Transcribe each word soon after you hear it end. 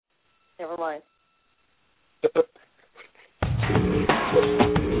Never mind.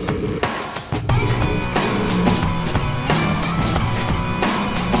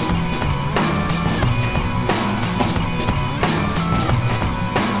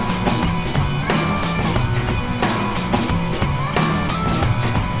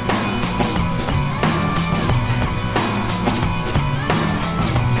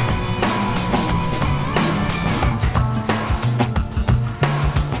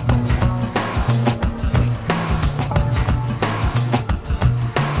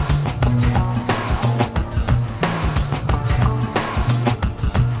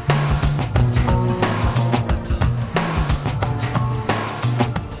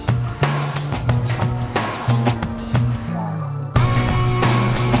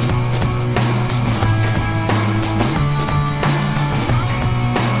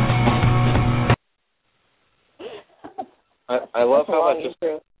 I love how that just...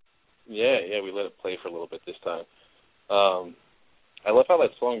 Yeah, we let it play for a little bit this time. I love how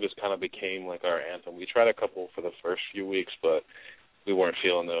that song just kind of became like our anthem. We tried a couple for the first few weeks, but we weren't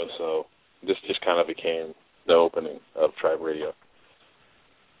feeling those, so this just kind of became the opening of Tribe Radio.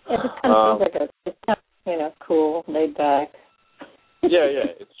 It just kind of seems like it's kind of, cool, laid back. Yeah,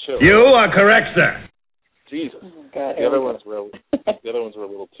 it's chill. You are correct, sir. Jesus. Oh, God, the other ones were a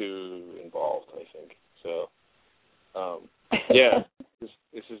little too involved, I think. So,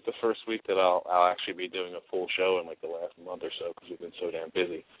 this is the first week that I'll actually be doing a full show in like the last month or so because we've been so damn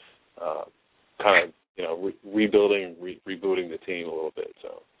busy. Kind of, rebuilding, rebooting the team a little bit.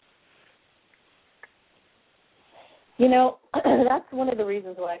 So. That's one of the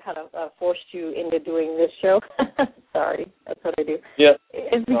reasons why I kind of forced you into doing this show. Sorry, that's what I do. Yeah,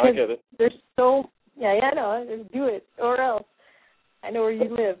 it's because I get it. There's so I know. Just do it, or else. I know where you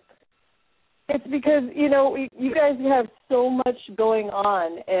live. It's because you guys have so much going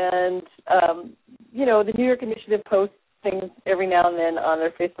on, and the New York Initiative posts things every now and then on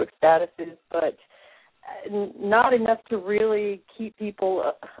their Facebook statuses, but not enough to really keep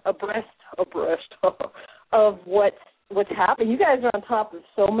people abreast of what's happening. You guys are on top of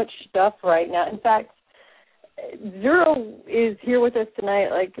so much stuff right now. In fact, Zero is here with us tonight,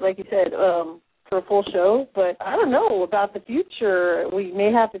 like you said, for a full show. But I don't know about the future. We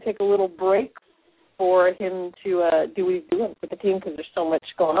may have to take a little break for him to do what he's doing with the team because there's so much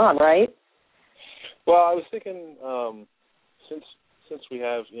going on, right? Well, I was thinking since we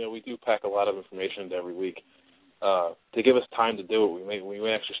have, we do pack a lot of information into every week. To give us time to do it, we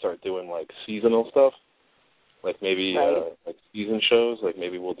may actually start doing like seasonal stuff. Like maybe like season shows, like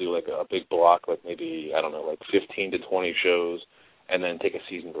maybe we'll do like a big block, like maybe, I don't know, like 15 to 20 shows, and then take a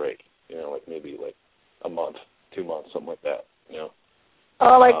season break, like maybe like a month, 2 months, something like that,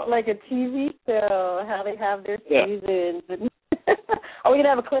 Oh, like a TV show, how they have their seasons. Oh, we can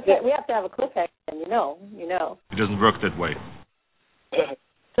have a cliffhanger. Yeah. We have to have a cliffhanger, you know. It doesn't work that way.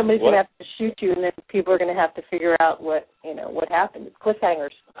 Somebody's going to have to shoot you, and then people are going to have to figure out what happened. It's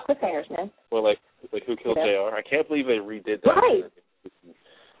cliffhangers, man. Well, like who killed JR? I can't believe they redid that. Right.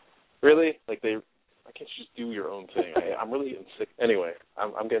 Really? I can't just do your own thing. I'm really sick. Anyway,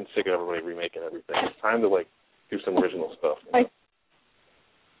 I'm getting sick of everybody remaking everything. It's time to do some original stuff.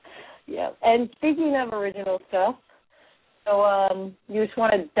 Yeah. And speaking of original stuff, so you just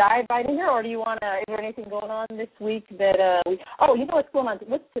want to dive right in here, or do you want to? Is there anything going on this week that what's going on?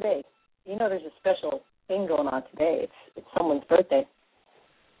 What's today? There's a special thing going on today. It's someone's birthday.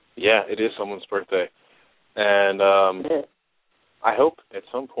 Yeah, it is someone's birthday, and I hope at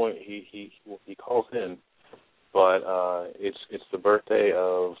some point he calls in. But it's the birthday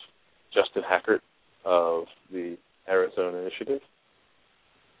of Justin Hackert of the Arizona Initiative,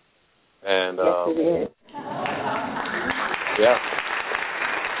 and yes, it is. Yeah.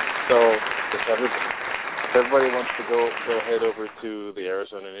 So if everybody wants to go ahead over to the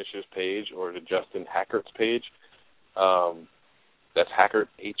Arizona Initiative's page or to Justin Hackert's page. That's Hackert,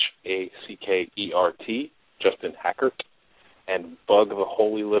 Hackert, Justin Hackert, and bug the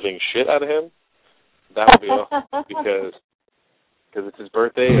holy living shit out of him. That would be awesome because it's his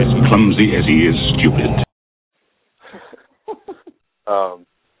birthday. As clumsy as he is stupid.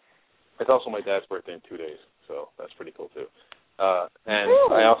 It's also my dad's birthday in 2 days, so that's pretty cool too. And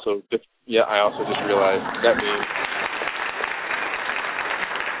really? I also just realized that means.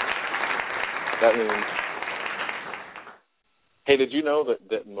 Hey, did you know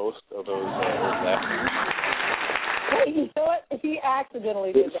that most of those laugh? Hey, you know what? He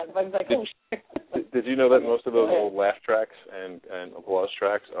accidentally did that. I was like, oh shit. Did you know that most of those old laugh tracks and applause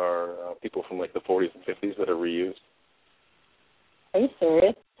tracks are people from like the 40s and 50s that are reused? Are you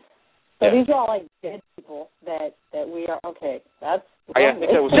serious? So these are all like dead people that we are. Okay, that's. I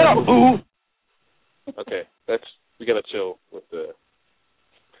think that was. Shut up, boo. Okay, we gotta chill with the.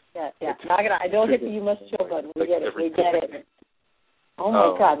 Yeah. I don't hit the you must chill button. We get it. We get it. Oh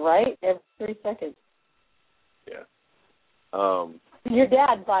my God! Right? Every 3 seconds. Yeah. Your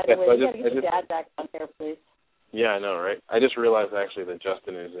dad, by the way. So You gotta get your dad back on here, please. Yeah, I know, right? I just realized actually that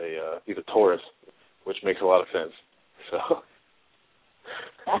Justin is he's a Taurus, which makes a lot of sense. So.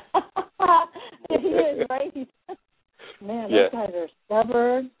 He is, right? Man, those guys are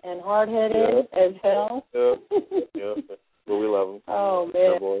stubborn and hard-headed as hell. Yeah. But we love him. Oh,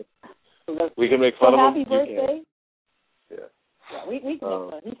 man. Boy. We can make fun of him. Happy birthday. Yeah, we can make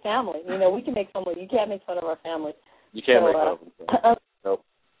fun of his family. We can make fun of. You can't make fun of our family. You can't make fun of him. Nope.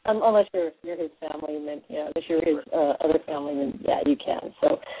 Unless you're his family, and then unless you're his other family, then you can.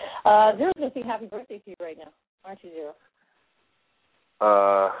 So, Zero's going to sing happy birthday to you right now, aren't you, Zero?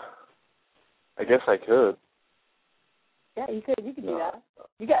 I guess I could. Yeah, you could. You could do that.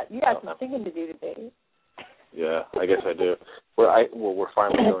 You got some singing to do today. Yeah, I guess I do. We're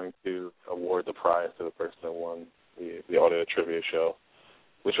finally going to award the prize to the person that won the audio trivia show,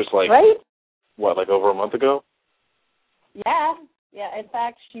 which was like over a month ago. Yeah. In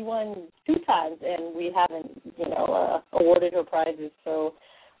fact, she won 2 times, and we haven't awarded her prizes. So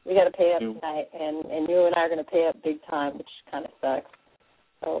we got to pay up tonight, and you and I are going to pay up big time, which kind of sucks.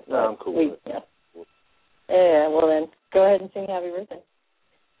 So I'm cool with it. Yeah. Well then, go ahead and sing happy birthday.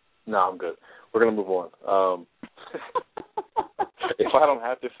 No, I'm good. We're going to move on. If I don't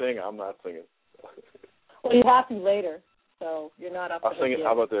have to sing, I'm not singing. Well, you have to later, so you're not up to sing it.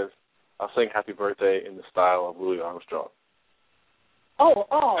 How about this? I'll sing happy birthday in the style of Louis Armstrong. Oh,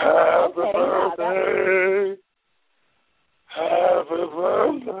 happy okay. Birthday. Happy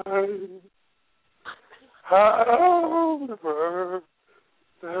birthday. Happy birthday.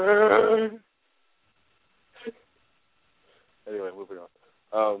 Anyway, moving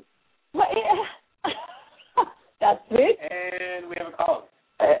on. That's it? And we have a caller.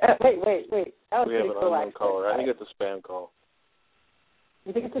 Wait. That was we have an unknown caller. I think it's a spam call.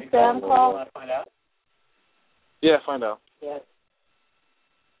 You think it's a spam call? Want to find out? Yeah, find out. Yes.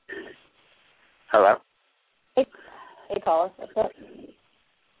 Hello? Hey caller. What's up?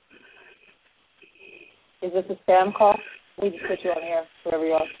 Is this a spam call? We just put you on air, wherever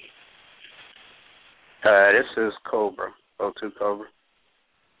you are. This is Cobra. 02 Cobra.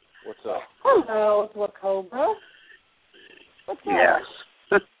 What's up? Hello, it's what Cobra? What's up? Yes.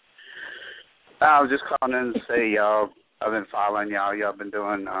 I was just calling in to say y'all, I've been following y'all. Y'all been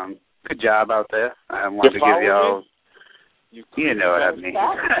doing good job out there. I wanted to give y'all, you know what I mean.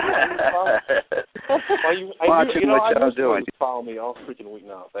 Watching what y'all doing. You follow me all freaking week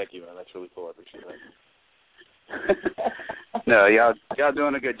now. Thank you, man. That's really cool. I appreciate that. No, y'all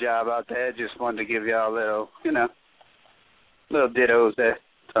doing a good job out there. Just wanted to give y'all a little, little dittos there.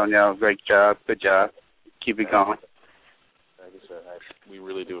 Telling y'all great job, good job. Keep it going. Thank you, sir. We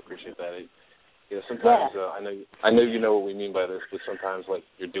really do appreciate that. Sometimes I know you know what we mean by this, but sometimes like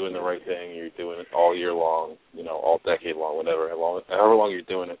you're doing the right thing, you're doing it all year long, all decade long, however long you're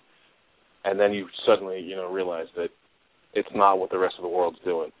doing it, and then you suddenly realize that it's not what the rest of the world's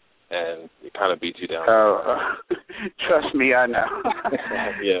doing, and it kind of beats you down. Trust me, I know.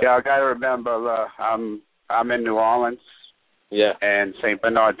 Yeah, I gotta remember, I'm in New Orleans. Yeah. And St.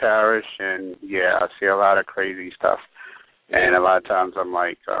 Bernard Parish, and I see a lot of crazy stuff, and a lot of times I'm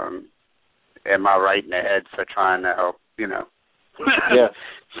like, am I right in the head for trying to help?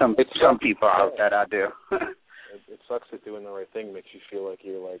 Some people out that I do. It sucks that doing the right thing makes you feel like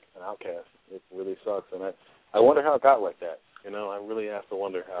you're like an outcast. It really sucks, and I wonder how it got like that. I really have to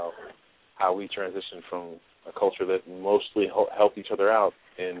wonder how we transitioned from a culture that mostly helped each other out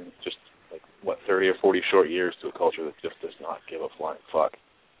in just 30 or 40 short years to a culture that just does not give a flying fuck.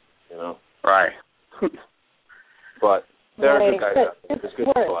 Right. But there are good guys out there. There's good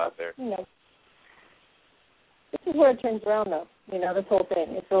people out there. This is where it turns around, though. This whole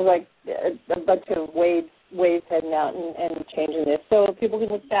thing. It feels like a bunch of waves heading out and changing this. So people can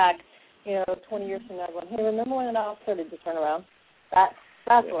look back, 20 years from now, going, hey, remember when it all started to turn around?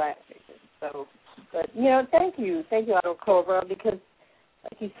 That's what I think. So, but thank you, Otto Cobra, because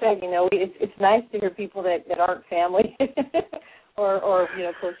like you said, it's nice to hear people that aren't family or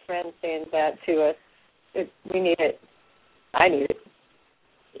close friends saying that to us. We need it. I need it.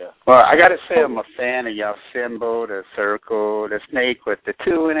 Yeah. Well, I got to say I'm a fan of y'all symbol, the circle, the snake with the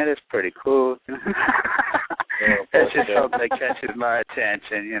 2 in it. It's pretty cool. That's just something that catches my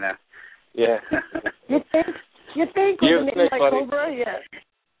attention, Yeah. You think with a name like Cobra? Yeah.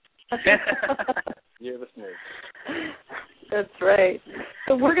 You're the snake. That's right.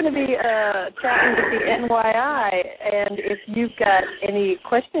 So we're going to be chatting with the NYI, and if you've got any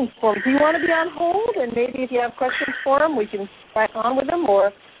questions for them, do you want to be on hold? And maybe if you have questions for them, we can crack on with them,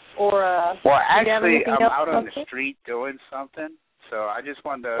 or well, actually, I'm else out on the street doing something, so I just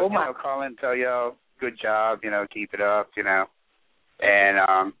wanted to call in and tell y'all good job, keep it up,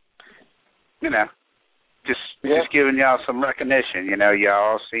 and just giving y'all some recognition,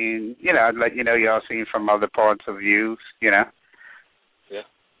 y'all seen, I'd let y'all seen from other points of views, Yeah.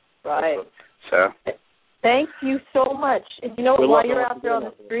 Right. So. Thank you so much. And while you're out there on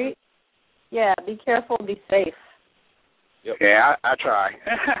the street, be careful and be safe. Yep. Yeah, I try.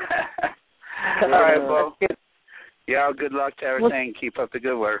 All right, well, y'all good luck to everything. Keep up the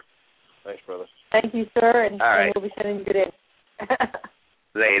good work. Thanks, brother. Thank you, sir, and right. we'll be sending you good in.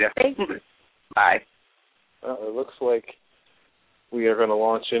 Later. Thank you. Bye. Well, it looks like we are going to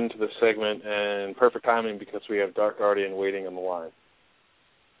launch into the segment, and perfect timing because we have Dark Guardian waiting on the line.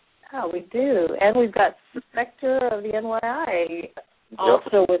 Oh, we do. And we've got Spectre of the NYI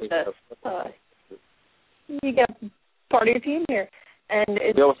also with us. You got part of your team here. And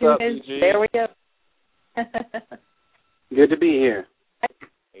as what's up, soon as, DG? there we go. Good to be here. How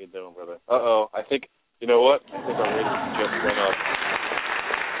you doing, brother? Uh-oh. I think, you know what? I think our ratings just went up.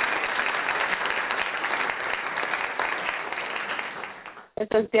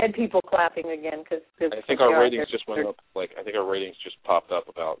 It's those dead people clapping again. I think our ratings just went up. I think our ratings just popped up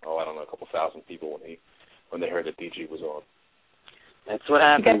about, I don't know, a couple thousand people when they heard that DG was on. That's what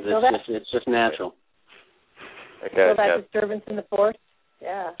happens. It's just natural. Okay. Feel that disturbance in the force?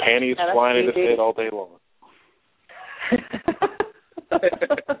 Yeah. Panties flying in his head all day long.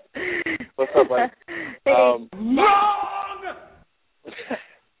 What's up, buddy? Wrong!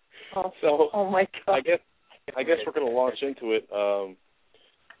 Oh my God. I guess we're going to launch into it.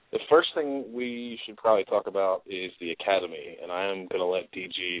 The first thing we should probably talk about is the Academy, and I am going to let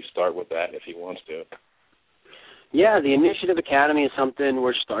DG start with that if he wants to. Yeah, the Initiative Academy is something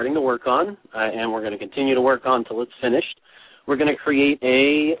we're starting to work on, and we're going to continue to work on until it's finished. We're going to create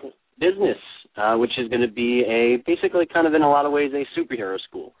a business, which is going to be basically kind of in a lot of ways a superhero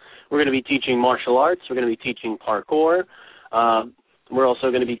school. We're going to be teaching martial arts. We're going to be teaching parkour. We're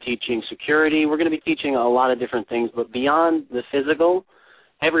also going to be teaching security. We're going to be teaching a lot of different things, but beyond the physical,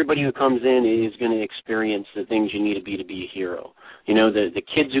 everybody who comes in is going to experience the things you need to be a hero. The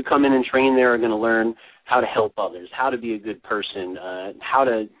kids who come in and train there are going to learn how to help others, how to be a good person, how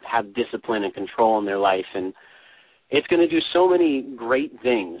to have discipline and control in their life. And it's going to do so many great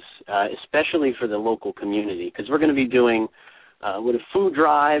things, especially for the local community, because we're going to be doing with food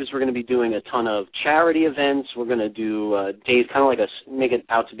drives. We're going to be doing a ton of charity events. We're going to do days kind of like make it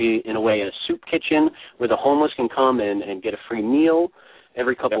out to be, in a way, a soup kitchen where the homeless can come and get a free meal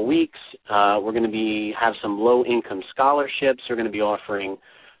every couple weeks. We're going to have some low-income scholarships. We're going to be offering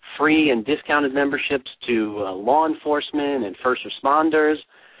free and discounted memberships to law enforcement and first responders.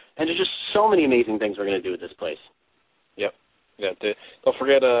 And there's just so many amazing things we're going to do at this place. Yep. Yeah. Don't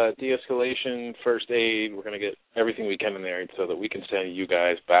forget de-escalation, first aid. We're going to get everything we can in there so that we can send you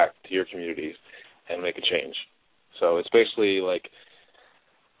guys back to your communities and make a change. So it's basically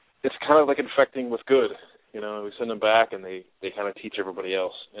it's kind of like infecting with good. We send them back, and they kind of teach everybody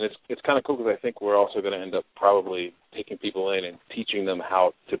else. And it's kind of cool because I think we're also going to end up probably taking people in and teaching them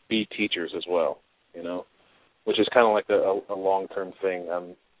how to be teachers as well, which is kind of like a long-term thing.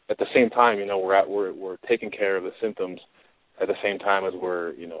 At the same time, we're taking care of the symptoms at the same time as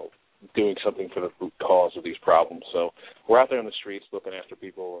we're, doing something for the root cause of these problems. So we're out there on the streets looking after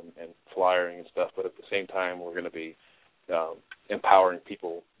people and flyering and stuff, but at the same time we're going to be empowering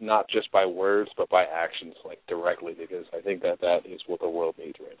people, not just by words, but by actions, directly, because I think that is what the world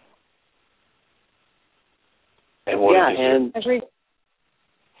needs right now. And agreed.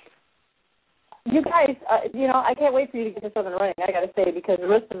 You guys, I can't wait for you to get this up and running, I got to say, because the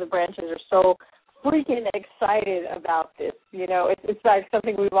rest of the branches are so freaking excited about this. It's like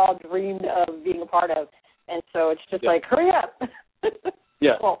something we've all dreamed of being a part of, and so it's just hurry up.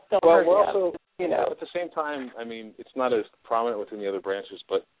 Yeah. Well, we're also, at the same time, it's not as prominent within the other branches,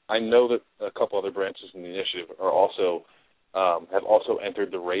 but I know that a couple other branches in the initiative are also have also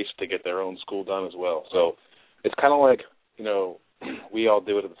entered the race to get their own school done as well. So it's kind of like, we all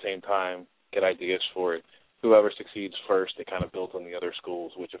do it at the same time, get ideas for it. Whoever succeeds first, it kind of builds on the other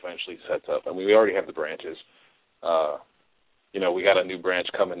schools, which eventually sets up. We already have the branches. We got a new branch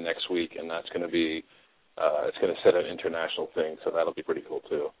coming next week, and that's going to be it's going to set an international thing, so that'll be pretty cool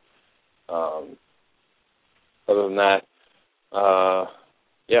too. Other than that,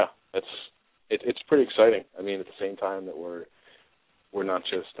 it's pretty exciting. At the same time that we're not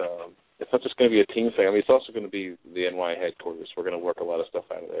just it's not just going to be a team thing. I mean, it's also going to be the NYI headquarters. We're going to work a lot of stuff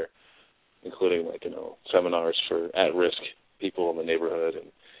out of there, including seminars for at-risk people in the neighborhood.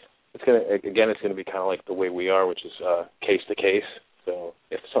 And it's going to be kind of like the way we are, which is case to case. So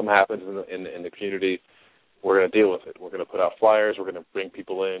if something happens in the community, we're going to deal with it. We're going to put out flyers. We're going to bring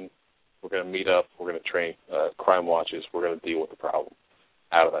people in. We're going to meet up. We're going to train crime watches. We're going to deal with the problem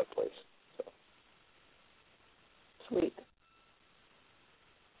out of that place. So. Sweet.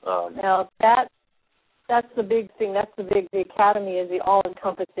 Now that's the big thing. That's the Academy is the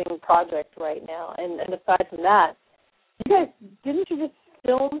all-encompassing project right now. And aside from that, didn't you just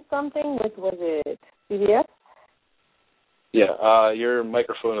film something with, was it CBS? Yeah, your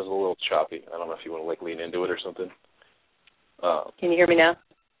microphone is a little choppy. I don't know if you want to lean into it or something. Can you hear me now?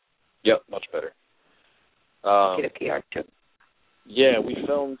 Yep, much better. Get a PR too. Yeah, we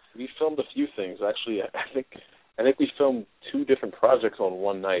filmed a few things. Actually, I think we filmed 2 different projects on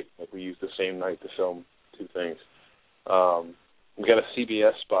one night. Like we used the same night to film 2 things. We got a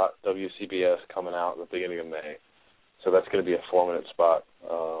CBS spot, WCBS, coming out at the beginning of May. So that's going to be a 4-minute spot.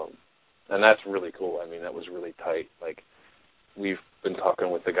 And that's really cool. I mean, that was really tight. Like, we've been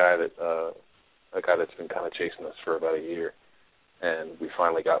talking with a guy that's been kind of chasing us for about a year, and we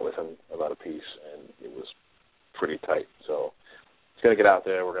finally got with him about a piece, and it was pretty tight. So it's going to get out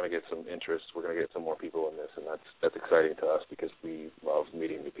there. We're going to get some interest. We're going to get some more people in this, and that's exciting to us because we love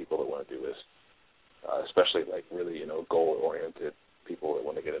meeting new people that want to do this, especially like really goal-oriented people that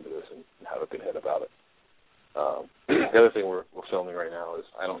want to get into this and have a good head about it. The other thing we're filming right now is,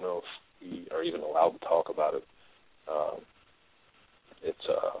 I don't know if we are even allowed to talk about it.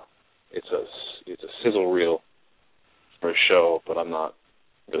 It's a sizzle reel for a show, but I'm not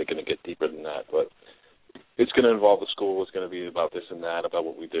really going to get deeper than that. But it's going to involve the school. It's going to be about this and that, about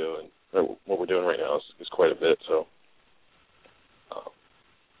what we do, and what we're doing right now is quite a bit. So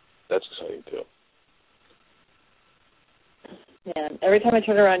that's exciting too. Yeah, every time I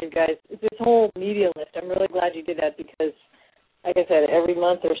turn around, you guys, this whole media list, I'm really glad you did that because, like I said, every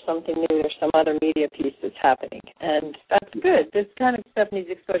month there's something new. There's some other media piece that's happening, and that's good. This kind of stuff needs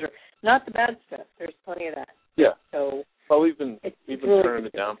exposure, not the bad stuff. There's plenty of that. Yeah. So, well, we've been really turning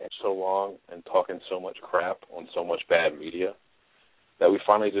it down for so long and talking so much crap on so much bad media that we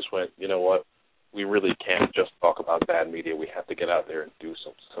finally just went, you know what? We really can't just talk about bad media. We have to get out there and do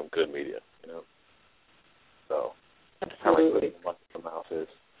some good media. So. Absolutely. How much the mouth is.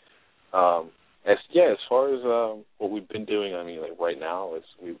 As far as what we've been doing, I mean, like right now,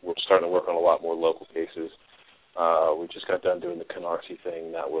 we're starting to work on a lot more local cases. We just got done doing the Canarsie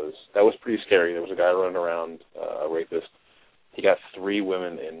thing. That was pretty scary. There was a guy running around, a rapist. He got 3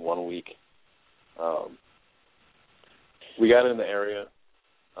 women in 1 week. We got in the area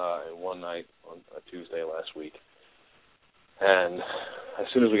in one night on a Tuesday last week. And as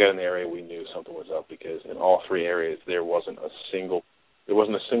soon as we got in the area, we knew something was up because in all 3 areas there wasn't a single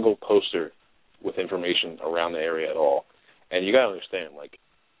poster with information around the area at all. And you got to understand, like,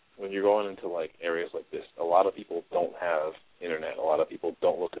 when you're going into like areas like this, a lot of people don't have internet. A lot of people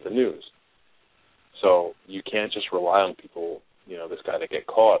don't look at the news. So you can't just rely on people, this guy to get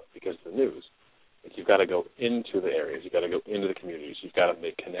caught because of the news. Like, you've got to go into the areas. You've got to go into the communities. You've got to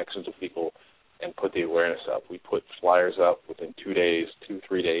make connections with people and put the awareness up. We put flyers up within 2 days,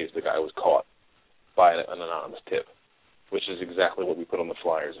 2-3 days, the guy was caught by an anonymous tip, which is exactly what we put on the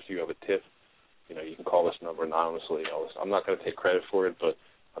flyers. If you have a tip, you can call this number anonymously. I'm not going to take credit for it, but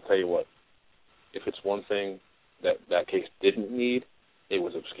I'll tell you what, if it's one thing that case didn't need, it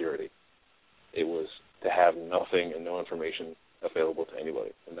was obscurity. It was to have nothing and no information available to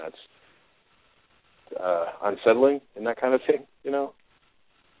anybody, and that's unsettling and that kind of thing,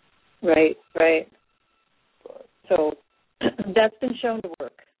 Right. But. So that's been shown to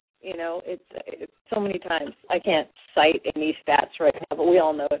work. It's so many times. I can't cite any stats right now, but we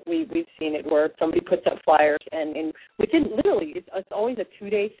all know it. We've seen it work. Somebody puts up flyers, and within literally, it's always a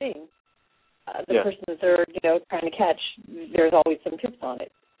 2-day thing. The person that they're trying to catch, there's always some tips on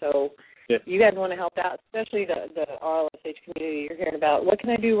it. So you guys want to help out, especially the RLSH community you're hearing about. What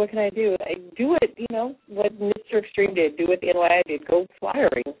can I do? What can I do? Do it. What Mr. Extreme did. Do what the NYI did. Go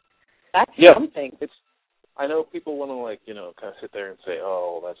flyering. That's something. I know people want to, kind of sit there and say,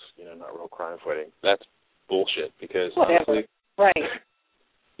 oh, that's, not real crime fighting. That's bullshit because, honestly, right.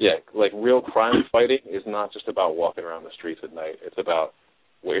 Yeah, like real crime fighting is not just about walking around the streets at night. It's about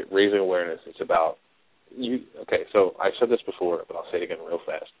raising awareness. It's about okay, so I've said this before, but I'll say it again real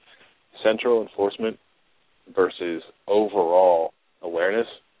fast. Central enforcement versus overall awareness.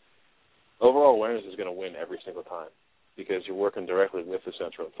 Overall awareness is going to win every single time, because you're working directly with the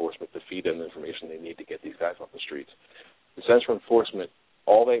central enforcement to feed them the information they need to get these guys off the streets. The central enforcement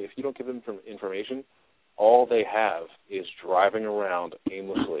if you don't give them information, all they have is driving around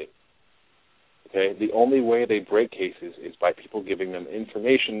aimlessly. Okay? The only way they break cases is by people giving them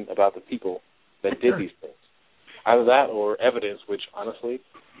information about the people that did these things. Either that or evidence, which honestly,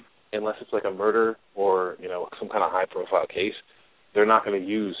 unless it's like a murder or some kind of high-profile case, they're not going to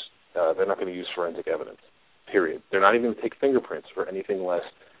use forensic evidence. Period. They're not even going to take fingerprints for anything less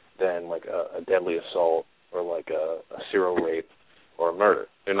than like a deadly assault or like a serial rape or a murder.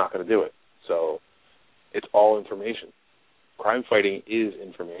 They're not going to do it. So it's all information. Crime fighting is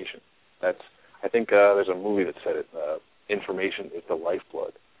information. I think there's a movie that said it. Information is the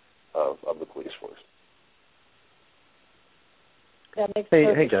lifeblood of the police force. That makes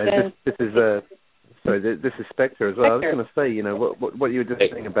hey guys, sense. this is this is Spectre as well. Spectre. I was going to say, what you were just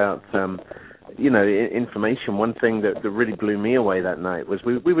saying about information. One thing that really blew me away that night was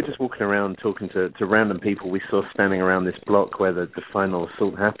we were just walking around talking to random people we saw standing around this block where the final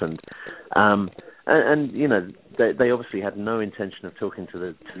assault happened, and they obviously had no intention of talking to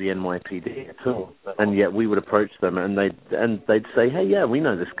the NYPD at all, and yet we would approach them and they'd say, hey, yeah, we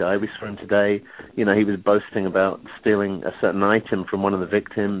know this guy, we saw him today, he was boasting about stealing a certain item from one of the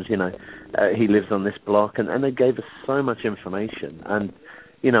victims, he lives on this block, and they gave us so much information. And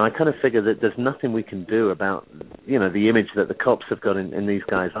I kind of figure that there's nothing we can do about, the image that the cops have got in these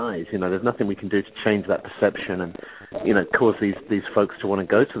guys' eyes. There's nothing we can do to change that perception and, cause these folks to want to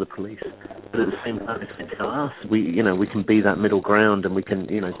go to the police. But at the same time, if they tell us, we can be that middle ground and we can,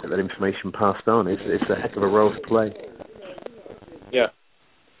 get that information passed on. It's a heck of a role to play. Yeah.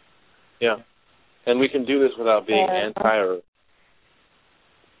 Yeah. And we can do this without being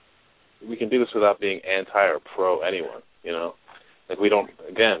we can do this without being anti or pro anyone, Like we don't,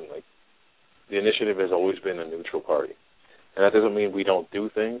 again, like the initiative has always been a neutral party. And that doesn't mean we don't do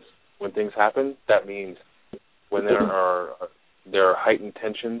things when things happen. That means when there are heightened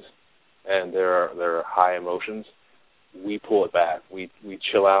tensions and there are high emotions, we pull it back. We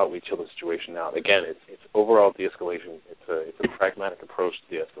chill out, we chill the situation out. Again, it's overall de-escalation. It's a pragmatic approach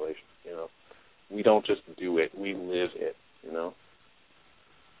to de-escalation, We don't just do it, we live it,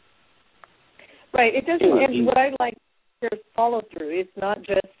 Right. It doesn't end. What I like there's follow through. It's not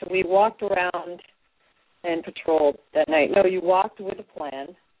just we walked around and patrolled that night. No, you walked with a plan,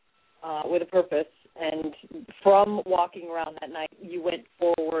 with a purpose, and from walking around that night, you went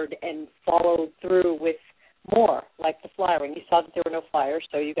forward and followed through with more, like the flyer. And you saw that there were no flyers,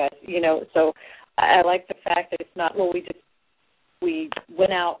 so you guys, so I like the fact that it's not, we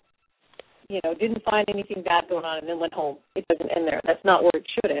went out, didn't find anything bad going on and then went home. It doesn't end there. That's not where it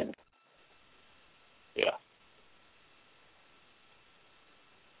should end. Yeah.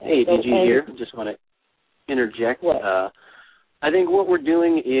 Hey, did you hear? Just want to interject. What? I think what we're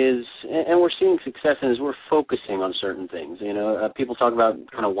doing is, and we're seeing success in, is we're focusing on certain things. People talk about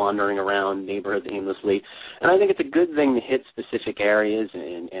kind of wandering around neighborhoods aimlessly, and I think it's a good thing to hit specific areas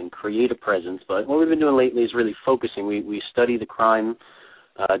and create a presence. But what we've been doing lately is really focusing. We study the crime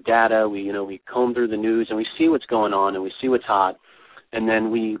data. We comb through the news and we see what's going on and we see what's hot. And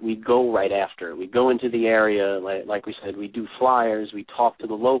then we go right after. We go into the area, like we said, we do flyers, we talk to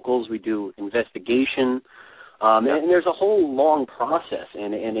the locals, we do investigation, and there's a whole long process,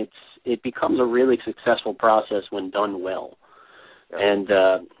 and it becomes a really successful process when done well. Yeah. And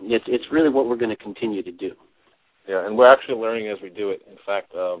it's really what we're going to continue to do. Yeah, and we're actually learning as we do it. In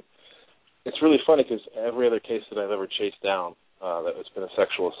fact, it's really funny because every other case that I've ever chased down, that has been a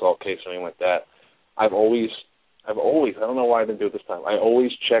sexual assault case or anything like that, I've always, I don't know why I didn't do it this time, I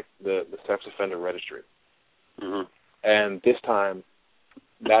always check the sex offender registry. Mm-hmm. And this time,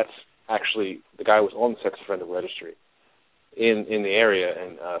 that's actually, the guy was on the sex offender registry in the area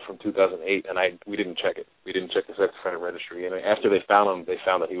and from 2008, and we didn't check it. We didn't check the sex offender registry. And after they found him, they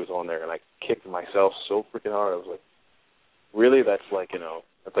found that he was on there, and I kicked myself so freaking hard. I was like, really? That's like,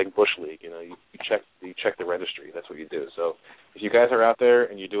 that's like Bush League. You check the registry. That's what you do. So if you guys are out there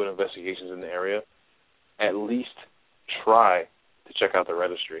and you're doing investigations in the area, at least try to check out the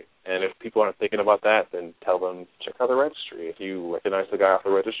registry. And if people aren't thinking about that, then tell them, check out the registry. If you recognize the guy off the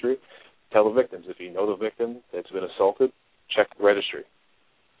registry, tell the victims. If you know the victim that's been assaulted, check the registry.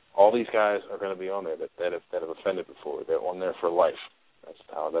 All these guys are going to be on there that have offended before. They're on there for life. That's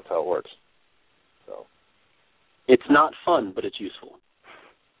how it works. So it's not fun, but it's useful.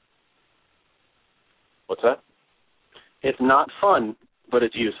 What's that? It's not fun, but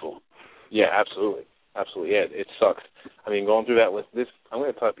it's useful. Yeah, absolutely. Absolutely, yeah, it sucks. I mean, going through that list, I'm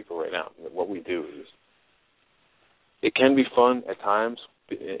going to tell people right now that what we do is, it can be fun at times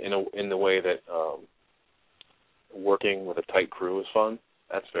in the way that working with a tight crew is fun.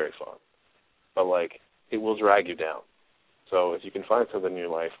 That's very fun. But, it will drag you down. So if you can find something in your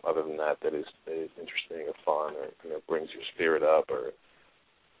life other than that is interesting or fun or brings your spirit up, or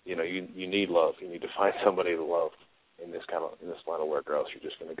you need love. You need to find somebody to love in this line of work, or else you're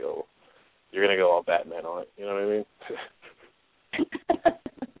just gonna go all Batman on it. You know what I mean?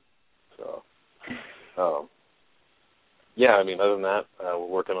 So, yeah. I mean, other than that, we're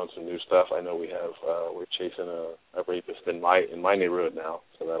working on some new stuff. I know we're chasing a rapist in my neighborhood now,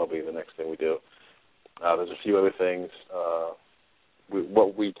 so that'll be the next thing we do. There's a few other things.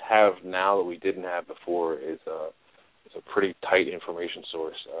 What we have now that we didn't have before is a pretty tight information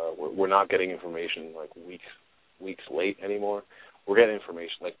source. We're not getting information like weeks late anymore. We're getting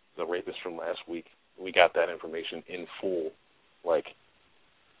information like the rapist from last week. We got that information in full. Like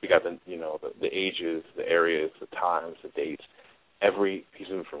we got the ages, the areas, the times, the dates, every piece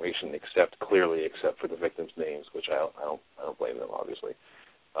of information except for the victims' names, which I don't blame them, obviously.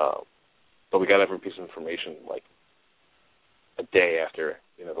 But we got every piece of information like a day after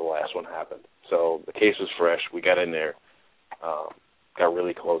the last one happened. So the case was fresh. We got in there, got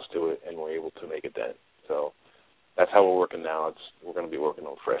really close to it, and were able to make a dent. So that's how we're working now. We're going to be working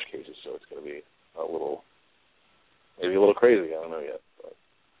on fresh cases, so it's going to be maybe a little crazy. I don't know yet, but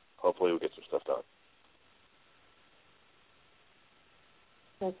hopefully we'll get some stuff done.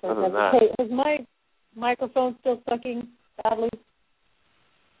 That's fantastic. Hey, is my microphone still sucking badly?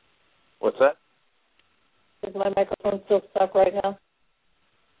 What's that? Is my microphone still stuck right now?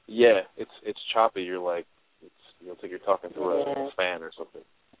 Yeah, it's choppy. You're like, you'll think you're talking through a fan or something.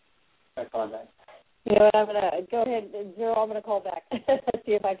 I call back. You know what? I'm gonna go ahead, Zero. I'm gonna call back.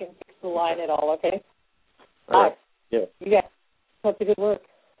 See if I can fix the line at all. Okay. All right. Yeah. You guys, that's a good work.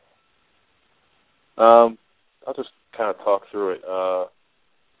 I'll just kind of talk through it.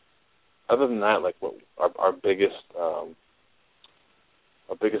 Other than that, like what our biggest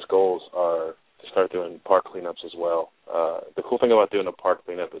goals are to start doing park cleanups as well. The cool thing about doing a park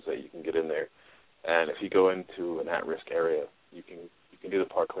cleanup is that you can get in there, and if you go into an at-risk area, you can do the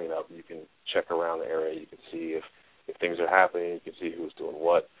park cleanup. You can check around the area. You can see if things are happening. You can see who's doing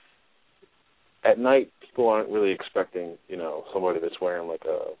what. At night, people aren't really expecting, somebody that's wearing like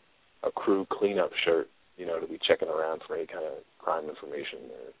a crew cleanup shirt, to be checking around for any kind of crime information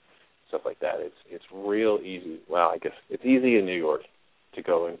or stuff like that. It's real easy. Well, I guess it's easy in New York to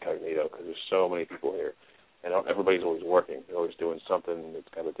go incognito because there's so many people here, and everybody's always working. They're always doing something that's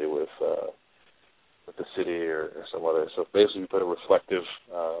got to do with the city or some other. So basically, we put a reflective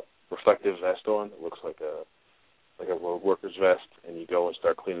vest on. It looks like a road worker's vest, and you go and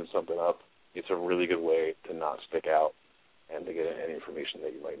start cleaning something up. It's a really good way to not stick out and to get any information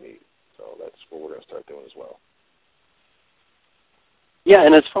that you might need. So that's what we're going to start doing as well. Yeah,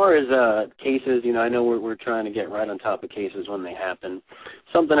 and as far as cases, I know we're trying to get right on top of cases when they happen.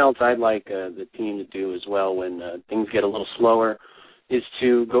 Something else I'd like the team to do as well when things get a little slower is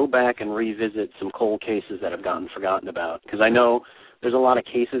to go back and revisit some cold cases that have gotten forgotten about. Because I know there's a lot of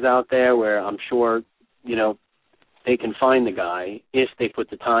cases out there where I'm sure, they can find the guy if they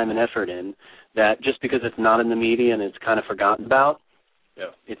put the time and effort in, that just because it's not in the media and it's kind of forgotten about,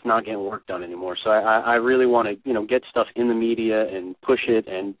 it's not getting work done anymore. So I really want to, get stuff in the media and push it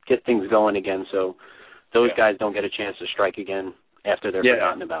and get things going again so those guys don't get a chance to strike again after they're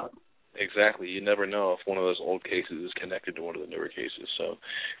forgotten about. Exactly. You never know if one of those old cases is connected to one of the newer cases. So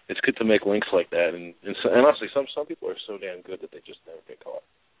it's good to make links like that. And honestly, some people are so damn good that they just never get caught.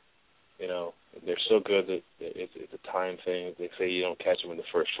 They're so good that it's a time thing. They say you don't catch them in the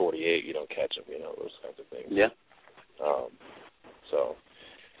first 48, you don't catch them, those kinds of things. Yeah. So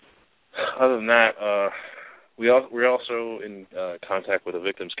other than that, we're also in contact with a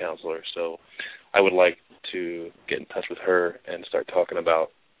victims counselor, so I would like to get in touch with her and start talking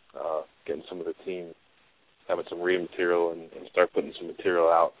about getting some of the team, having some reading material and start putting some material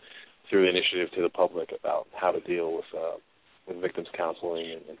out through the initiative to the public about how to deal with victims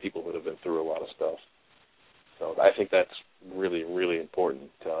counseling and people that have been through a lot of stuff. So I think that's really, really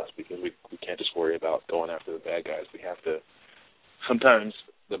important to us because we can't just worry about going after the bad guys. We have to. Sometimes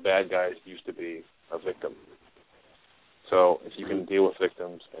the bad guys used to be a victim. So if you can deal with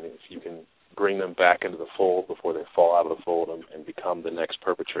victims and if you can bring them back into the fold before they fall out of the fold and become the next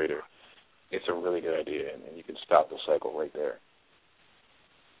perpetrator, it's a really good idea, and you can stop the cycle right there.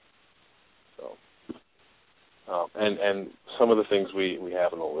 So, and some of the things we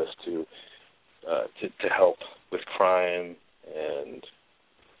have on the list to help with crime and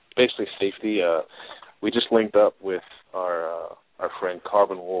basically safety. We just linked up with our friend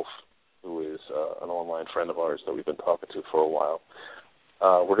Carbon Wolf, who is an online friend of ours that we've been talking to for a while.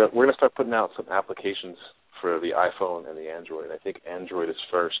 We're gonna start putting out some applications for the iPhone and the Android. I think Android is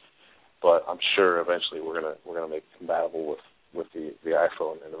first, but I'm sure eventually we're gonna make it compatible with the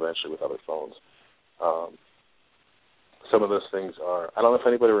iPhone and eventually with other phones. Some of those things are, I don't know if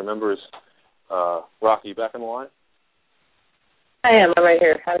anybody remembers. Rocky, you back on the line? I am. I'm right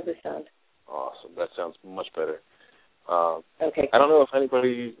here. How does this sound? Awesome. That sounds much better. Okay. I don't know if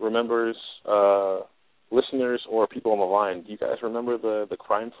anybody remembers, listeners or people on the line. Do you guys remember the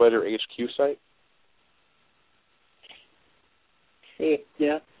Crime Fighter HQ site? See,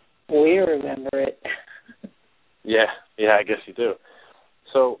 yeah, we remember it. Yeah, I guess you do.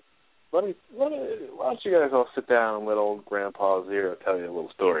 So why don't you guys all sit down and let old Grandpa Zero tell you a little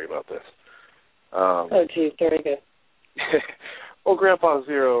story about this? Oh, geez, very good. Well, Grandpa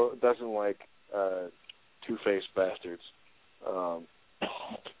Zero doesn't like two-faced bastards. I'm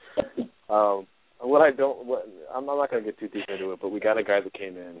not going to get too deep into it, but we got a guy that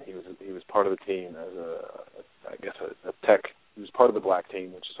came in. He was part of the team as a tech. He was part of the black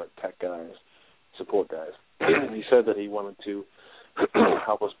team, which is like tech guys, support guys. He said that he wanted to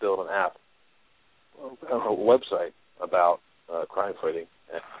help us build an app, a website about crime fighting.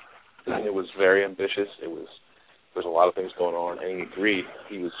 And it was very ambitious. There's a lot of things going on, and he agreed.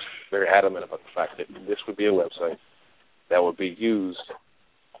 He was very adamant about the fact that this would be a website that would be used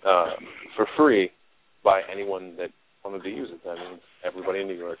for free by anyone that wanted to use it. That means everybody in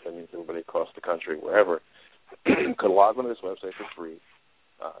New York. That means everybody across the country, wherever, could log onto this website for free,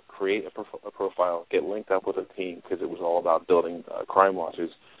 create a profile, get linked up with a team, because it was all about building crime watches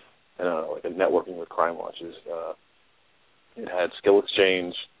and like a networking with crime watches. It had skill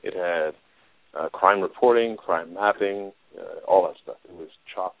exchange. It had crime reporting, crime mapping, all that stuff. It was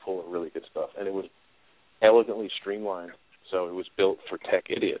chock full of really good stuff, and it was elegantly streamlined. So it was built for tech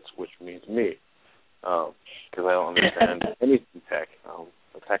idiots, which means me, because I don't understand anything tech. I'm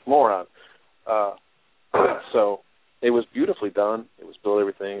a tech moron. So it was beautifully done. It was built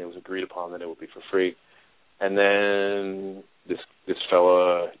everything. It was agreed upon that it would be for free. And then this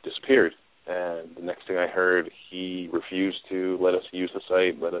fella disappeared. And the next thing I heard, he refused to let us use the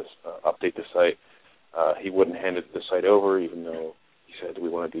site, let us update the site. He wouldn't hand the site over, even though he said we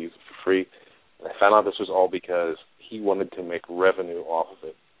wanted to use it for free. And I found out this was all because he wanted to make revenue off of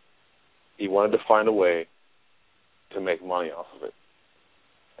it. He wanted to find a way to make money off of it.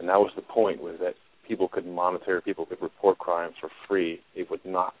 And that was the point, was that people could monitor, people could report crime for free. It would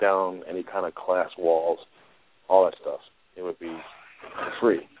knock down any kind of class walls, all that stuff. It would be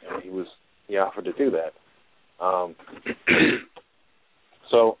free. And he offered to do that.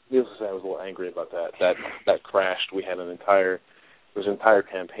 So, needless to say, I was a little angry about that. That crashed. We had an entire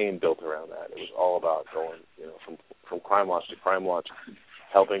campaign built around that. It was all about going, from Crime Watch to Crime Watch,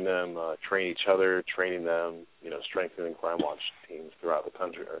 helping them train each other, training them, strengthening Crime Watch teams throughout the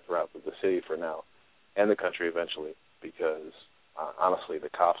country, or throughout the city for now, and the country eventually, because honestly, the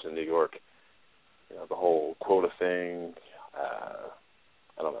cops in New York, the whole quota thing,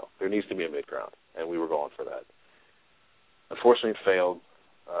 I don't know. There needs to be a mid-ground, and we were going for that. Unfortunately, it failed.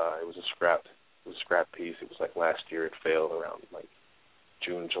 It was a scrap piece. It was like last year. It failed around like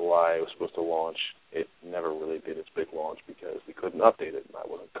June, July. It was supposed to launch. It never really did its big launch because we couldn't update it, and I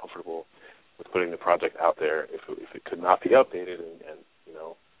wasn't comfortable with putting the project out there if it could not be updated and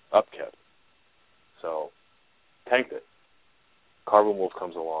upkept. So, tanked it. Carbon Wolf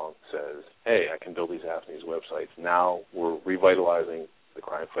comes along, says, hey, I can build these apps and these websites. Now we're revitalizing the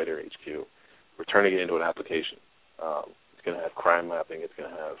Crime Fighter HQ. We're turning it into an application. It's going to have crime mapping. It's going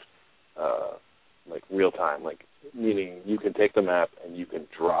to have like real time, like meaning you can take the map and you can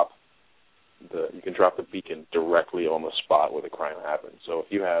drop the beacon directly on the spot where the crime happened. So if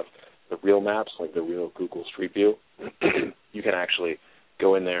you have the real maps, like the real Google Street View, you can actually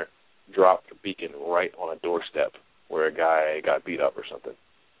go in there, drop the beacon right on a doorstep where a guy got beat up or something.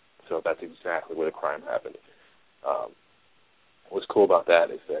 So that's exactly where the crime happened. What's cool about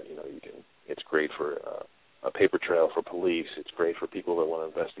that is that it's great for a paper trail for police. It's great for people that want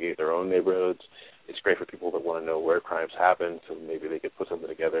to investigate their own neighborhoods. It's great for people that want to know where crimes happen, so maybe they could put something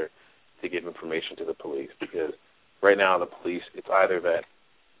together to give information to the police. Because right now the police, it's either that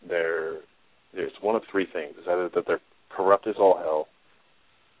there's one of three things. It's either that they're corrupt as all hell,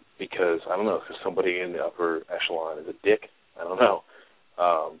 because somebody in the upper echelon is a dick. I don't know.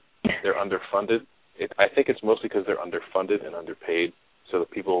 They're underfunded. I think it's mostly because they're underfunded and underpaid. So the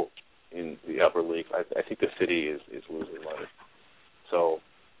people in the upper league, I think the city is losing money. So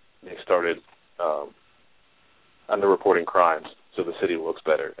they started underreporting crimes, so the city looks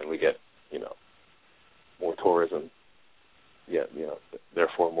better, and we get more tourism.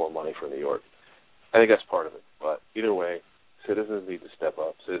 Therefore more money for New York. I think that's part of it. But either way, citizens need to step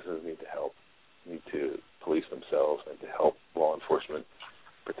up. Citizens need to help, need to police themselves, and to help law enforcement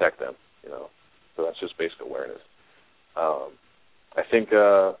protect them. So that's just basic awareness. I think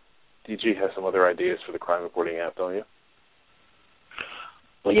DG has some other ideas for the crime reporting app, don't you?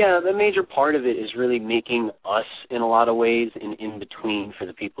 Well, yeah, the major part of it is really making us, in a lot of ways, an in-between for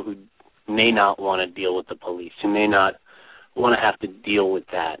the people who may not want to deal with the police, who may not want to have to deal with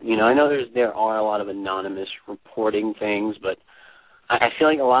that. I know there are a lot of anonymous reporting things, but I feel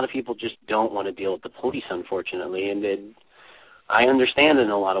like a lot of people just don't want to deal with the police, unfortunately, and I understand it in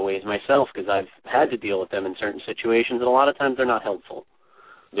a lot of ways myself because I've had to deal with them in certain situations, and a lot of times they're not helpful.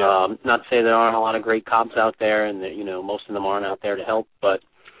 Yeah. Not to say there aren't a lot of great cops out there, and that most of them aren't out there to help, but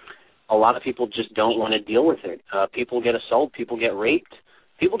a lot of people just don't want to deal with it. People get assaulted, people get raped.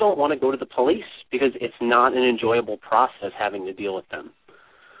 People don't want to go to the police because it's not an enjoyable process having to deal with them.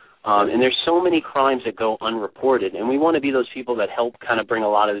 And there's so many crimes that go unreported, and we want to be those people that help kind of bring a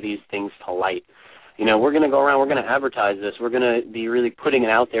lot of these things to light. We're going to go around, we're going to advertise this, we're going to be really putting it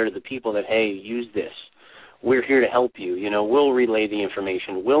out there to the people that, hey, use this. We're here to help you. We'll relay the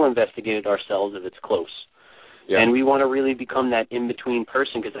information. We'll investigate it ourselves if it's close. Yeah. And we want to really become that in-between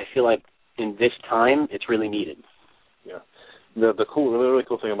person because I feel like in this time it's really needed. Yeah. The really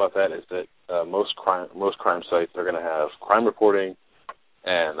cool thing about that is that most crime sites are going to have crime reporting,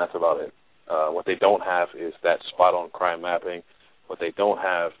 and that's about it. What they don't have is that spot-on crime mapping. What they don't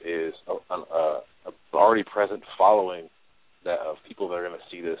have is an already present following of people that are going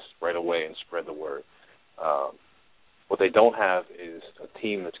to see this right away and spread the word. What they don't have is a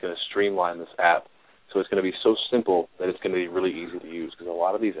team that's going to streamline this app so it's going to be so simple that it's going to be really easy to use because a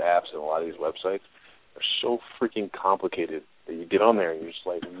lot of these apps and a lot of these websites are so freaking complicated that you get on there and you're just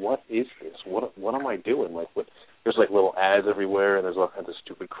like, what is this? What am I doing? There's little ads everywhere and there's all kinds of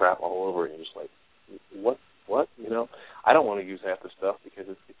stupid crap all over and you're just like, what? I don't want to use half the stuff because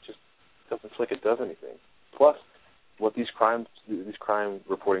it just doesn't feel like it does anything. Plus, what these crime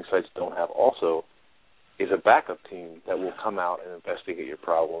reporting sites don't have also is a backup team that will come out and investigate your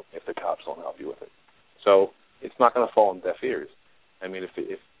problem if the cops don't help you with it. So it's not going to fall on deaf ears. I mean,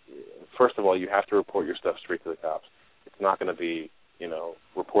 if first of all, you have to report your stuff straight to the cops. It's not going to be,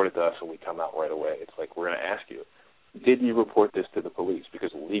 reported to us and we come out right away. It's like we're going to ask you, did you report this to the police? Because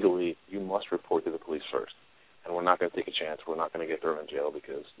legally, you must report to the police first. And we're not going to take a chance. We're not going to get thrown in jail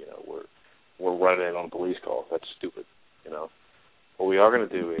because, we're running in on police calls. That's stupid, What we are going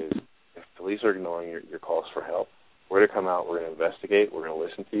to do is, if police are ignoring your calls for help, we're going to come out, we're going to investigate, we're going to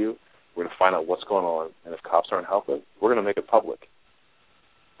listen to you, we're going to find out what's going on, and if cops aren't helping, we're going to make it public.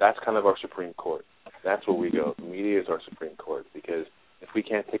 That's kind of our Supreme Court. That's where we go. The media is our Supreme Court because if we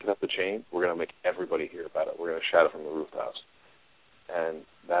can't take it up the chain, we're going to make everybody hear about it. We're going to shout it from the rooftops. And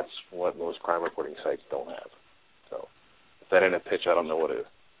that's what most crime reporting sites don't have. So if that ain't a pitch, I don't know what is.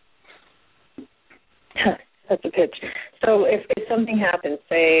 That's a pitch. So if something happens,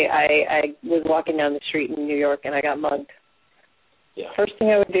 say I was walking down the street in New York and I got mugged, first thing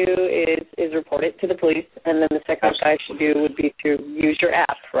I would do is report it to the police, and then the second thing I should do would be to use your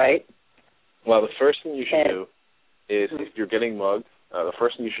app, right? Well, the first thing you should do is if you're getting mugged, the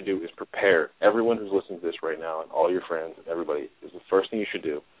first thing you should do is prepare. Everyone who's listening to this right now and all your friends and everybody, is the first thing you should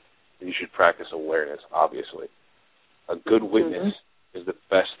do is you should practice awareness, obviously. A good witness is the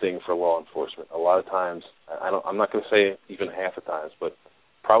best thing for law enforcement. A lot of times, I'm not going to say even half the times, but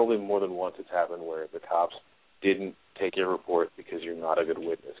probably more than once it's happened where the cops didn't take your report because you're not a good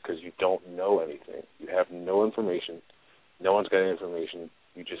witness, because you don't know anything. You have no information. No one's got any information.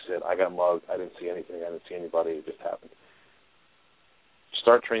 You just said, I got mugged. I didn't see anything. I didn't see anybody. It just happened.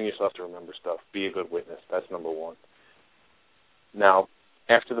 Start training yourself to remember stuff. Be a good witness. That's number one. Now,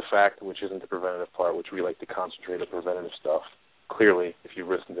 after the fact, which isn't the preventative part, which we like to concentrate on preventative stuff, clearly, if you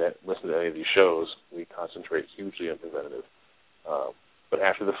listen to any of these shows, we concentrate hugely on preventative. But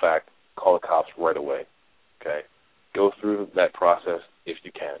after the fact, call the cops right away. Okay? Go through that process if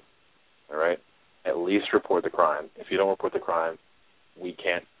you can. All right? At least report the crime. If you don't report the crime, we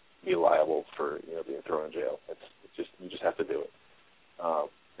can't be liable for being thrown in jail. You just have to do it.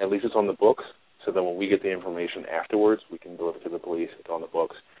 At least it's on the books, so that when we get the information afterwards, we can deliver it to the police. It's on the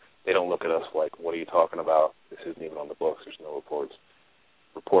books. They don't look at us like, what are you talking about? This isn't even on the books. There's no reports.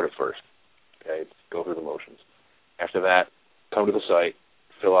 Report it first. Okay? Go through the motions. After that, come to the site,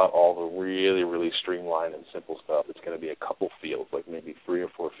 fill out all the really, really streamlined and simple stuff. It's going to be a couple fields, like maybe 3 or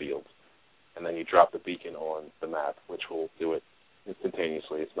 4 fields. And then you drop the beacon on the map, which will do it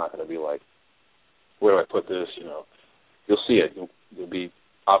instantaneously. It's not going to be like, where do I put this? You'll see it. You'll be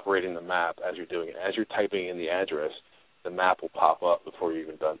operating the map as you're doing it. As you're typing in the address, the map will pop up before you're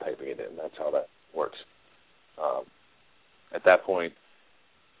even done typing it in. That's how that works. At that point,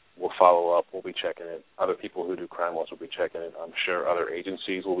 we'll follow up. We'll be checking it. Other people who do crime laws will be checking it. I'm sure other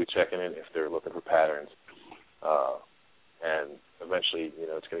agencies will be checking it if they're looking for patterns. And eventually,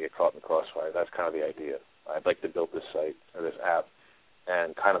 it's going to get caught in the crossfire. That's kind of the idea. I'd like to build this site or this app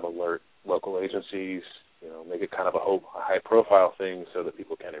and kind of alert local agencies, make it kind of a high-profile thing so that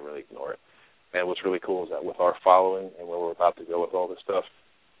people can't really ignore it. And what's really cool is that with our following and where we're about to go with all this stuff,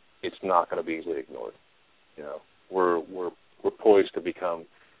 it's not going to be easily ignored. We're poised to become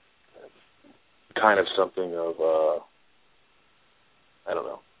kind of something of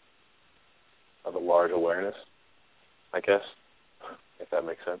of a large awareness, I guess, if that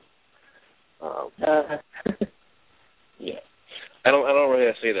makes sense. Yeah. I don't really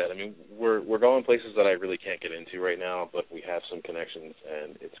have to say that. I mean, we're going places that I really can't get into right now, but we have some connections,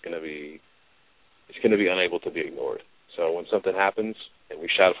 and it's going to be unable to be ignored. So when something happens and we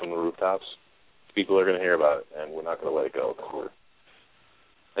shout it from the rooftops, people are going to hear about it, and we're not going to let it go.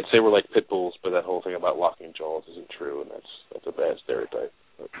 I'd say we're like pit bulls, but that whole thing about locking jaws isn't true, and that's a bad stereotype.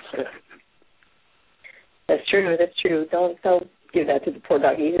 That's true. Don't give that to the poor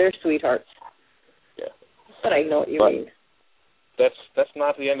doggies. They're sweethearts. Yeah. But I know what you mean. That's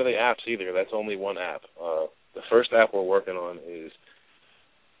not the end of the apps either. That's only one app. The first app we're working on is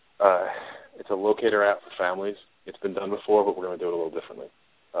it's a locator app for families. It's been done before, but we're going to do it a little differently.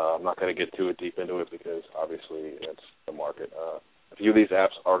 I'm not going to get too deep into it because obviously it's the market. A few of these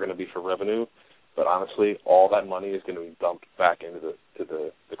apps are going to be for revenue, but honestly, all that money is going to be dumped back into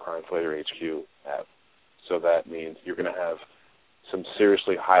the Crime Fighter HQ app. So that means you're going to have some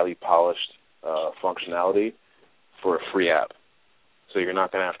seriously highly polished functionality for a free app. So you're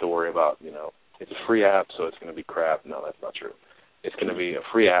not going to have to worry about, it's a free app, so it's going to be crap. No, that's not true. It's going to be a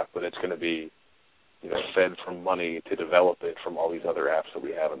free app, but it's going to be, fed from money to develop it from all these other apps that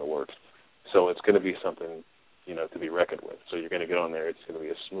we have in the works. So it's going to be something, to be reckoned with. So you're going to get on there. It's going to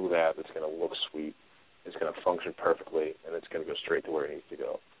be a smooth app. It's going to look sweet. It's going to function perfectly, and it's going to go straight to where it needs to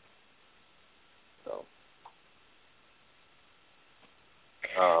go. So.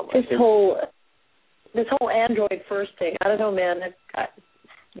 This whole Android first thing, I don't know, man.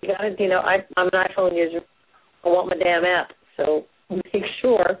 You got to, I'm an iPhone user. I want my damn app. So make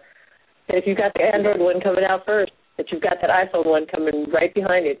sure that if you've got the Android one coming out first, that you've got that iPhone one coming right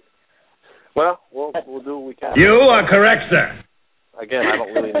behind it. Well, we'll do what we can. You are correct, sir. Again, I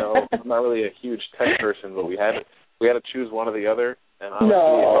don't really know. I'm not really a huge tech person, but we had to choose one or the other. And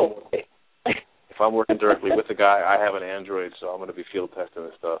honestly, if I'm working directly with the guy, I have an Android, so I'm going to be field testing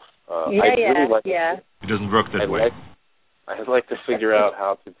this stuff. It doesn't work that way. I'd like to figure out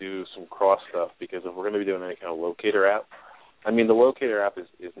how to do some cross stuff, because if we're going to be doing any kind of locator app, I mean, the locator app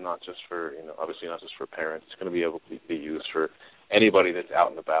is not just for, obviously not just for parents. It's going to be able to be used for anybody that's out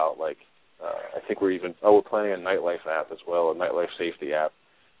and about. Like, I think we're planning a nightlife app as well, a nightlife safety app,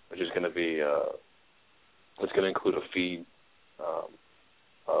 which is going to be, it's going to include a feed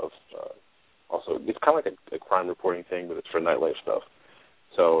of, also, it's kind of like a crime reporting thing, but it's for nightlife stuff.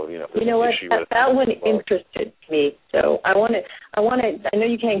 So, you know what? That one interested me. So I know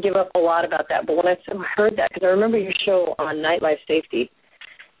you can't give up a lot about that, but when I heard that, because I remember your show on nightlife safety,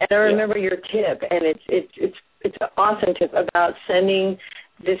 and I remember your tip, and it's an awesome tip about sending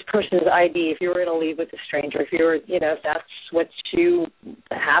this person's ID if you were going to leave with a stranger, if you were, if that's what you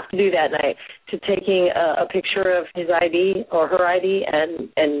have to do that night, to taking a picture of his ID or her ID and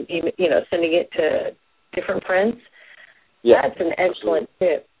sending it to different friends. Yeah, that's an excellent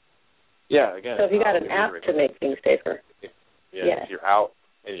tip. Yeah, again. So if you got an app to make things safer. If you're out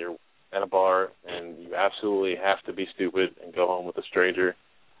and you're at a bar and you absolutely have to be stupid and go home with a stranger.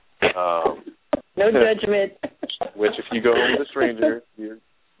 No judgment. Which, if you go home with a stranger, you're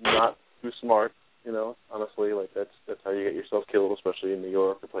not too smart, honestly. Like, that's how you get yourself killed, especially in New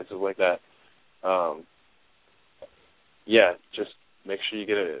York or places like that. Just make sure you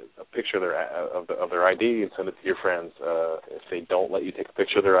get a picture of their ID and send it to your friends. If they don't let you take a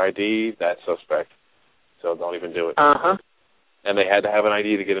picture of their ID, that's suspect. So don't even do it. Uh-huh. And they had to have an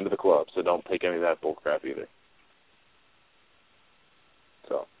ID to get into the club, so don't take any of that bull crap either.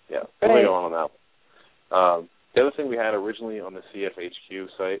 So, we'll go on that one. The other thing we had originally on the CFHQ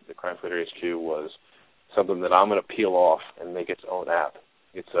site, the Crime Fighter HQ, was something that I'm going to peel off and make its own app.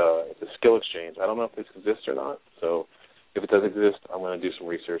 It's a skill exchange. I don't know if this exists or not, so if it does exist, I'm going to do some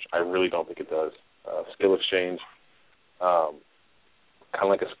research. I really don't think it does. Skill exchange, kind of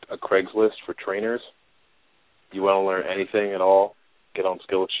like a Craigslist for trainers. You want to learn anything at all, get on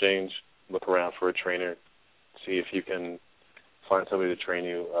Skill Exchange, look around for a trainer, see if you can find somebody to train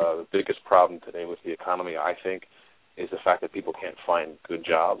you. The biggest problem today with the economy, I think, is the fact that people can't find good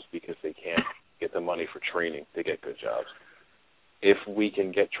jobs because they can't get the money for training to get good jobs. if we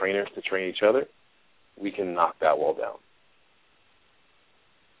can get trainers to train each other, we can knock that wall down.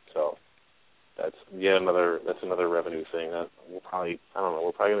 So that's another revenue thing that we're probably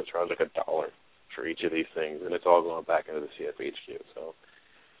going to charge like $1 for each of these things, and it's all going back into the CFHQ. So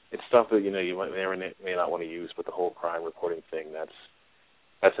it's stuff that you may not want to use, but the whole crime reporting thing,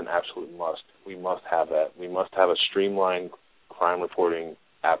 that's an absolute must. We must have that. We must have a streamlined crime reporting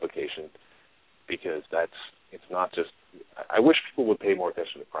application, because it's not just. I wish people would pay more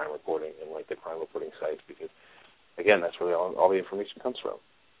attention to crime reporting and like the crime reporting sites, because again, that's where all the information comes from.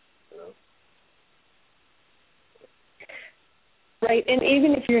 You know? Right, and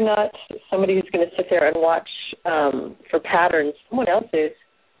even if you're not somebody who's going to sit there and watch for patterns, someone else is.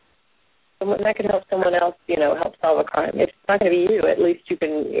 Someone that could help someone else, help solve a crime. If it's not going to be you, at least you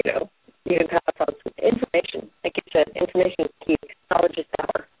can, you can pass on some information. Like you said, information is key. Knowledge is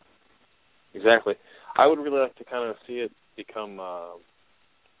power. Exactly. I would really like to kind of see it become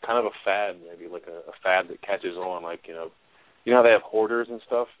kind of a fad, maybe like a fad that catches on. Like, how they have hoarders and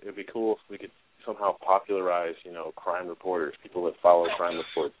stuff? It would be cool if we could somehow popularize, crime reporters, people that follow crime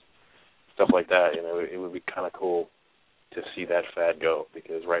reports, stuff like that. It would be kind of cool to see that fad go,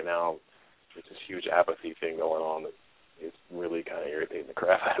 because right now there's this huge apathy thing going on that is really kind of irritating the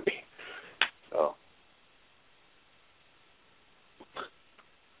crap out of me. So,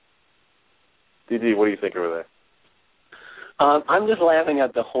 DD, what do you think over there? I'm just laughing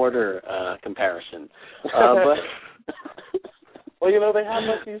at the hoarder comparison. But well, they have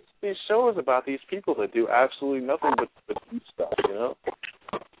like these shows about these people that do absolutely nothing but do stuff,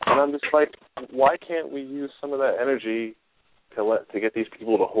 And I'm just like, why can't we use some of that energy to get these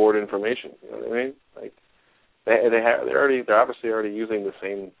people to hoard information? You know what I mean? Like they're obviously already using the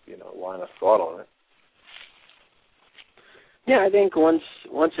same line of thought on it. Yeah, I think once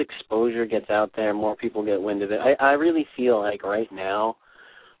exposure gets out there, more people get wind of it. I really feel like right now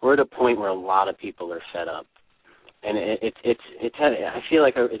we're at a point where a lot of people are fed up, and I feel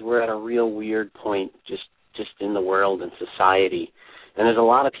like we're at a real weird point just in the world and society. And there's a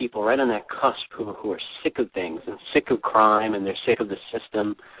lot of people right on that cusp who are sick of things and sick of crime, and they're sick of the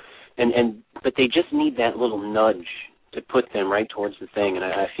system, but they just need that little nudge to put them right towards the thing. And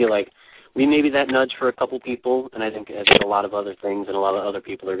I feel like we may be that nudge for a couple people, and I think a lot of other things and a lot of other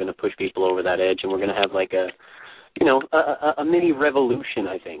people are going to push people over that edge, and we're going to have like a mini revolution,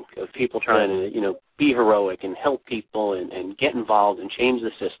 I think, of people trying to be heroic and help people and get involved and change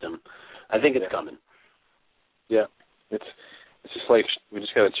the system. I think it's coming. Yeah, it's just like we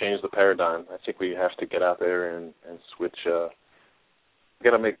just got to change the paradigm. I think we have to get out there and switch. We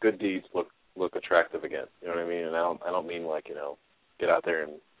got to make good deeds look attractive again. You know what I mean? And I don't mean like get out there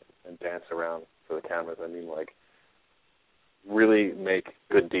and dance around for the cameras. I mean like really make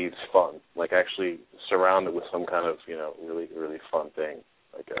good deeds fun. Like actually surround it with some kind of really really fun thing.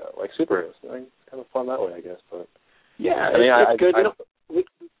 Like superheroes. It's kind of fun that way, I guess. But yeah, it's good.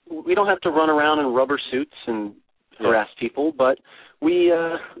 We don't have to run around in rubber suits and harass people, but we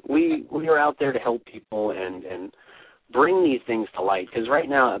are out there to help people and bring these things to light, because right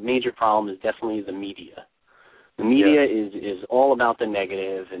now a major problem is definitely the media. The media is all about the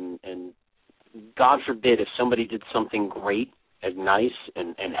negative, and God forbid if somebody did something great and nice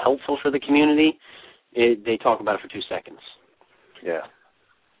and helpful for the community, they talk about it for 2 seconds. Yeah.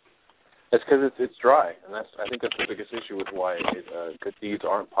 It's because it's dry, and I think that's the biggest issue with why good deeds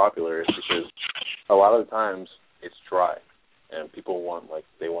aren't popular, is because a lot of the times it's dry, and people want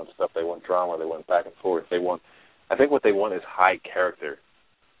they want stuff, they want drama, they want back and forth, I think what they want is high character,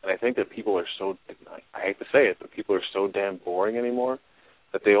 and I think that people are so, I hate to say it, but people are so damn boring anymore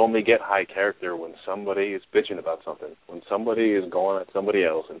that they only get high character when somebody is bitching about something, when somebody is going at somebody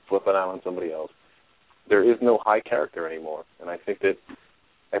else and flipping out on somebody else. There is no high character anymore, and I think that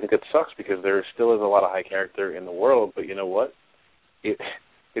sucks, because there still is a lot of high character in the world, but you know what?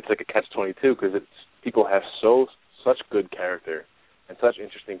 It's like a catch-22, because people have such good character and such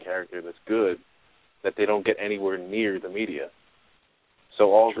interesting character that's good that they don't get anywhere near the media.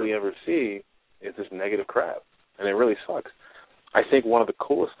 So all we ever see is this negative crap, and it really sucks. I think one of the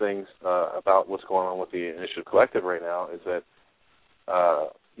coolest things about what's going on with the Initiative Collective right now is that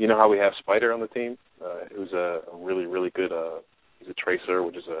you know how we have Spider on the team, who's a really, really good he's a tracer,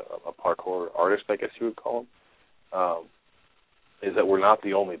 which is a parkour artist, I guess you would call him, is that we're not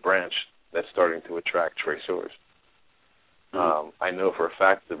the only branch that's starting to attract tracers. I know for a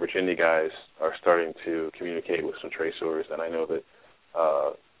fact the Virginia guys are starting to communicate with some tracers, and I know that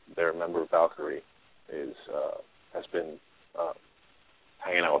their member Valkyrie has been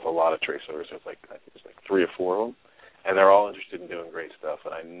hanging out with a lot of tracers. I think there's 3 or 4 of them, and they're all interested in doing great stuff.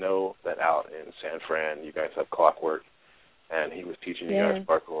 And I know that out in San Fran, you guys have Clockwork, and he was teaching you guys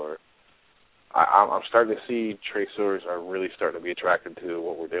parkour. I'm starting to see tracers are really starting to be attracted to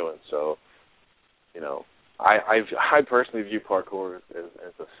what we're doing. So, I personally view parkour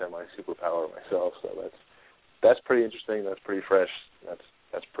as a semi-superpower myself. So that's pretty interesting. That's pretty fresh.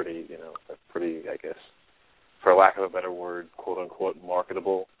 That's pretty, I guess, for lack of a better word, quote unquote,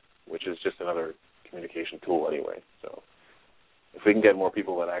 marketable, which is just another communication tool anyway. So, if we can get more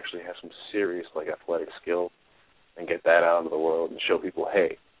people that actually have some serious athletic skill and get that out into the world and show people,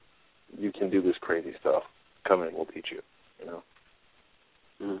 hey, you can do this crazy stuff. Come in, we'll teach you.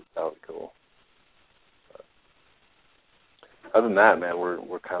 That would be cool. But other than that, man, we're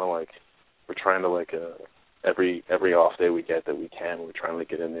kind of we're trying to every off day we get that we can, we're trying to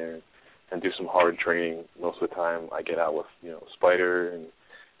get in there and do some hard training. Most of the time, I get out with Spider and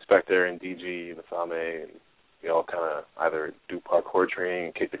Spectre and DG and Afame, and we all kind of either do parkour training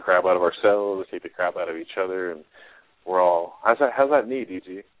and kick the crap out of ourselves, or kick the crap out of each other, and we're all. How's that knee,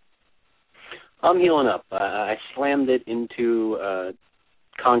 DG? I'm healing up. I slammed it into a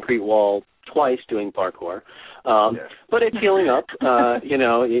concrete wall twice doing parkour, but it's healing up.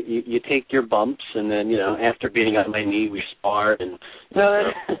 You take your bumps, and then after beating on my knee, we spar, and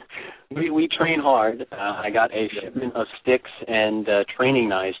we train hard. I got a shipment of sticks and training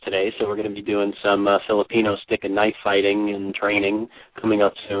knives today, so we're going to be doing some Filipino stick and knife fighting and training coming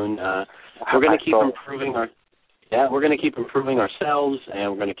up soon. We're going to keep improving our. Yeah, we're going to keep improving ourselves,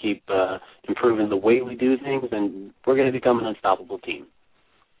 and we're going to keep improving the way we do things, and we're going to become an unstoppable team.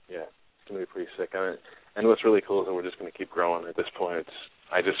 Yeah, it's going to be pretty sick. And what's really cool is that we're just going to keep growing. At this point,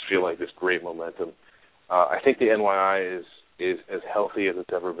 I just feel like this great momentum. I think the NYI is as healthy as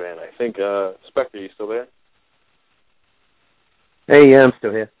it's ever been. I think, Spectre, are you still there? Hey, yeah, I'm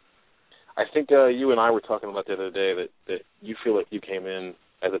still here. I think you and I were talking about the other day that you feel like you came in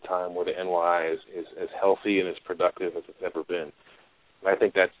at a time where the NYI is as healthy and as productive as it's ever been. And I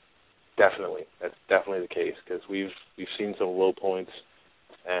think that's definitely the case, because we've seen some low points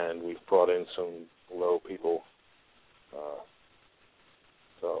and we've brought in some low people.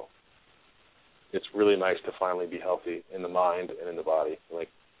 So it's really nice to finally be healthy in the mind and in the body,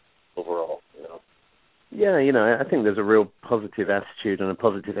 overall, Yeah, I think there's a real positive attitude and a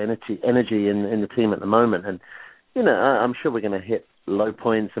positive energy in the team at the moment, and I'm sure we're going to hit low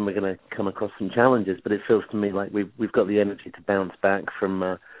points and we're going to come across some challenges, but it feels to me like we've got the energy to bounce back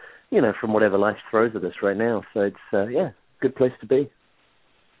from from whatever life throws at us right now. So it's good place to be.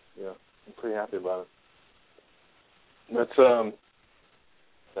 Yeah, I'm pretty happy about it.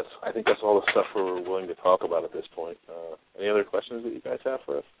 I think that's all the stuff we're willing to talk about at this point. Any other questions that you guys have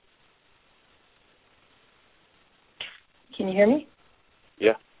for us? Can you hear me?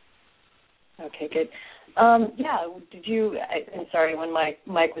 Yeah. Okay, good. Did you? I'm sorry, when my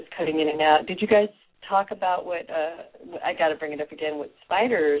mic was cutting in and out. Did you guys talk about what? I got to bring it up again. What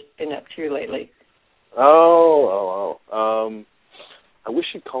Spider's been up to lately? I wish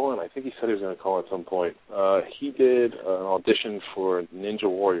he'd call in. I think he said he was going to call at some point. He did an audition for Ninja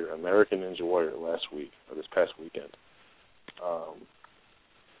Warrior, American Ninja Warrior, this past weekend.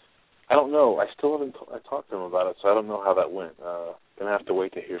 I don't know. I still haven't. I talked to him about it, so I don't know how that went. Gonna have to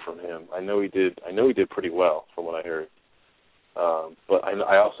wait to hear from him. I know he did pretty well from what I heard. But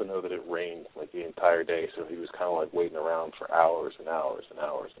I also know that it rained the entire day, so he was kind of waiting around for hours and hours and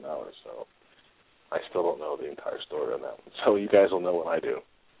hours and hours. So I still don't know the entire story on that one. So you guys will know when I do.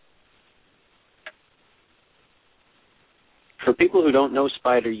 For people who don't know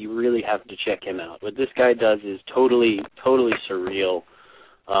Spider, you really have to check him out. What this guy does is totally surreal.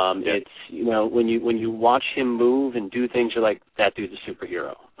 It's when you watch him move and do things, you're like, that dude's a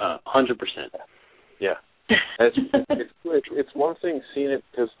superhero, 100%. Yeah, it's one thing seeing it,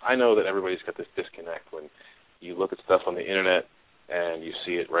 because I know that everybody's got this disconnect when you look at stuff on the internet and you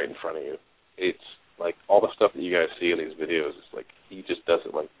see it right in front of you. It's all the stuff that you guys see in these videos. It's he just does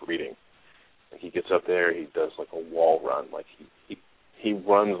it like breathing. He gets up there, he does a wall run, he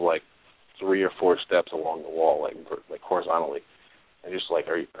runs 3 or 4 steps along the wall, horizontally. And just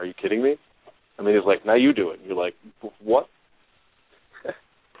are you kidding me? And then he's now you do it. And you're like, what?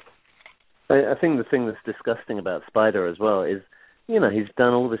 I think the thing that's disgusting about Spider as well is, he's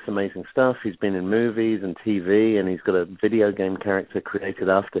done all this amazing stuff. He's been in movies and TV, and he's got a video game character created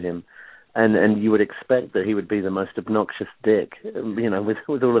after him. And you would expect that he would be the most obnoxious dick,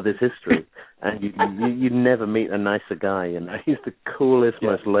 with all of this history. And you never meet a nicer guy. He's the coolest,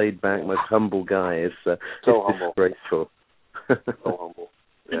 most laid back, most humble guy. It's humble. Disgraceful. So humble.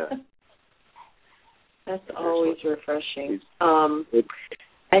 Yeah. That's always refreshing.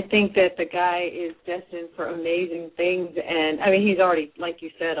 I think that the guy is destined for amazing things, and he's already, like you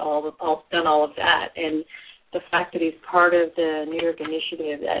said, done all of that. And the fact that he's part of the New York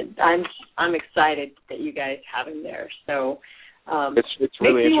initiative. I'm excited that you guys have him there. So it's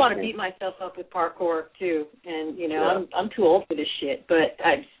really makes me want to beat myself up with parkour too. And I'm too old for this shit, but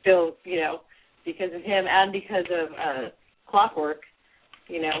I'm still because of him and because of Clockwork.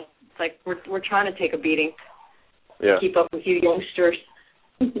 It's like we're trying to take a beating. Yeah. Keep up with you youngsters.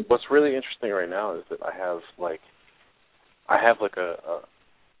 What's really interesting right now is that I have a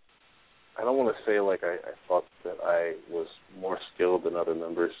I don't want to say like I thought that I was more skilled than other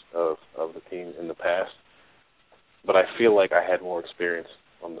members of the team in the past, but I feel like I had more experience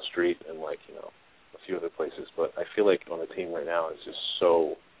on the street and a few other places. But I feel like on the team right now it's just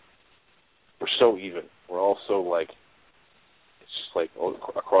we're so even. We're all so it's just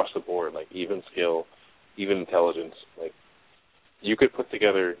across the board, even skill, even intelligence. You could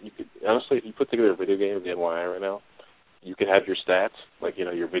honestly, if you put together a video game of the NYI right now, you could have your stats,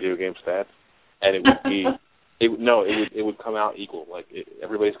 your video game stats, and it would be, it would come out equal.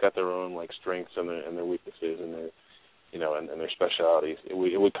 Everybody's got their own strengths and their weaknesses and their, and their specialities.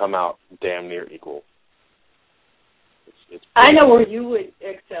 It would come out damn near equal. I know where you would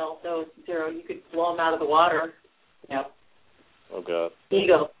excel, though, Zero. You could blow them out of the water. Oh God.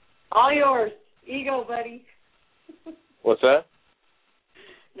 Ego, all yours. Ego, buddy. What's that?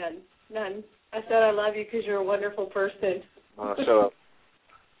 None. I said I love you because you're a wonderful person. Shut up.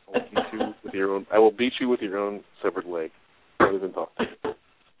 I will beat you with your own severed leg. Don't even talk.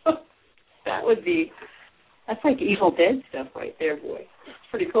 That's like Evil Dead stuff right there, boy. It's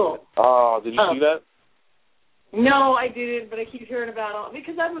pretty cool. Oh, did you see that? No, I didn't, but I keep hearing about it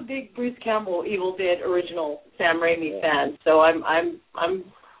because I'm a big Bruce Campbell Evil Dead original Sam Raimi fan, so I'm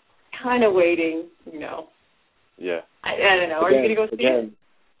kind of waiting, Yeah. I don't know. Are you going to go see it?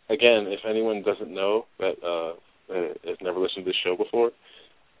 Again, if anyone doesn't know that has never listened to this show before,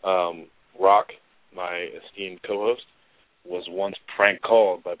 Rock, my esteemed co-host, was once prank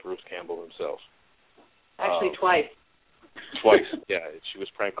called by Bruce Campbell himself. Actually, twice. Twice, yeah. She was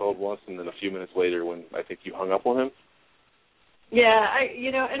prank called once, and then a few minutes later, when I think you hung up on him. Yeah,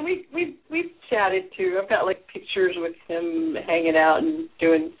 and we've chatted too. I've got pictures with him hanging out and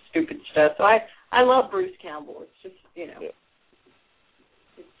doing stupid stuff. So I love Bruce Campbell. It's just Yeah.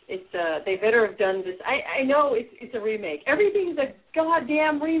 It's they better have done this. I know it's a remake. Everything's a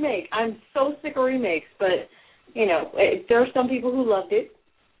goddamn remake. I'm so sick of remakes, but there are some people who loved it.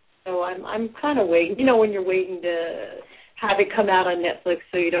 So I'm kind of waiting. When you're waiting to have it come out on Netflix,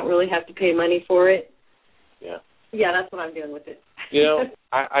 so you don't really have to pay money for it. Yeah. Yeah, that's what I'm doing with it.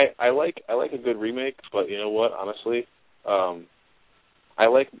 I like a good remake, but you know what? Honestly, I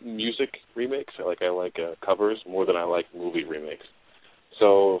like music remakes. I like covers more than I like movie remakes.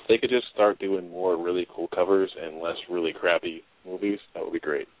 So if they could just start doing more really cool covers and less really crappy movies, that would be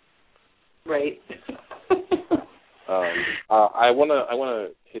great. Right. I wanna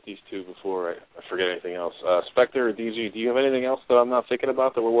hit these two before I forget anything else. Spectre or DG, do you have anything else that I'm not thinking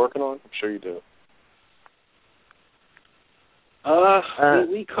about that we're working on? I'm sure you do.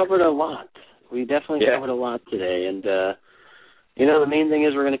 We covered a lot. We definitely covered a lot today, and the main thing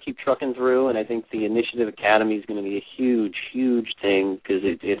is we're going to keep trucking through, and I think the Initiative Academy is going to be a huge, huge thing because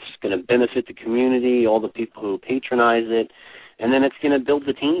it's going to benefit the community, all the people who patronize it, and then it's going to build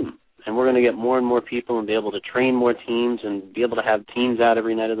the team. And we're going to get more and more people and be able to train more teams and be able to have teams out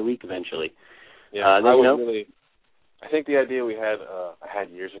every night of the week eventually. Yeah, I think the idea I had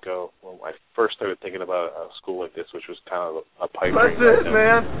years ago when I first started thinking about a school like this, which was kind of a pipe dream. That's it,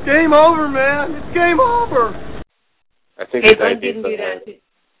 man. Game over, man. It's game over. I think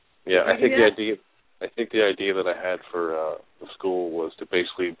the idea that I had for the school was to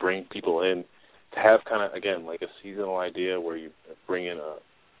basically bring people in to have kind of, again, like a seasonal idea where you bring in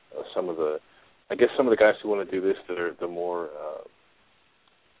some of the guys who want to do this that are the more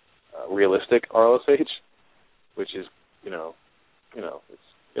realistic RLSH, which is,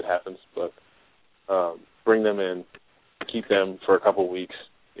 it happens, but bring them in, keep them for a couple of weeks,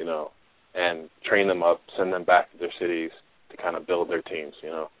 and train them up, send them back to their cities to kind of build their teams,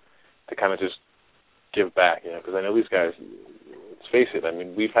 to kind of just give back, because I know these guys, let's face it, I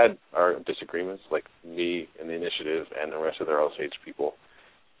mean, we've had our disagreements, like me and the Initiative and the rest of the RLSH people,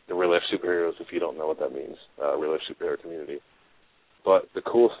 the real life superheroes, if you don't know what that means, real life superhero community. But the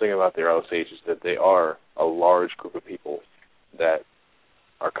coolest thing about the RLSH is that they are a large group of people that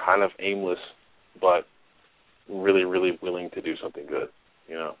are kind of aimless, but really, really willing to do something good,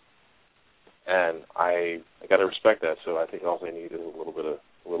 And I got to respect that. So I think all they need is a little bit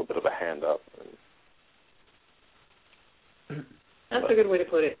of a hand up. That's a good way to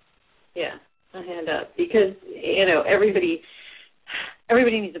put it. Yeah, a hand up, because everybody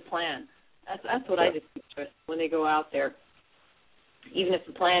needs a plan. That's what I just think when they go out there. Even if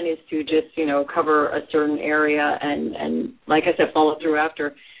the plan is to just, cover a certain area and like I said, follow through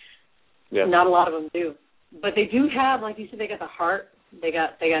after. Yeah. Not a lot of them do. But they do have, like you said, they got the heart, they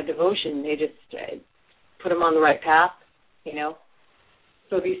got devotion. They just put them on the right path,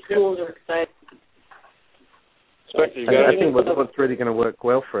 So these schools are excited. I think what's really going to work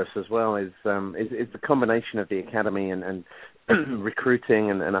well for us as well is the combination of the academy and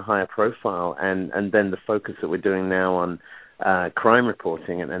recruiting and a higher profile, and then the focus that we're doing now on crime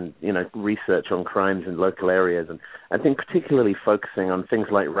reporting and research on crimes in local areas, and I think particularly focusing on things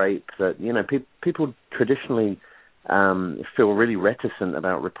like rape that people traditionally feel really reticent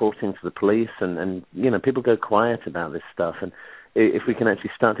about reporting to the police, and people go quiet about this stuff. And if we can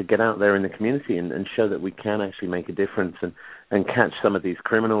actually start to get out there in the community and show that we can actually make a difference and catch some of these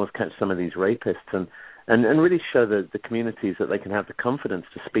criminals, catch some of these rapists, and really show the communities that they can have the confidence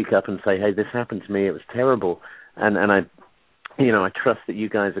to speak up and say, hey, this happened to me, it was terrible, and I trust that you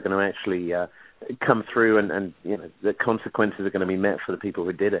guys are going to actually come through and the consequences are going to be met for the people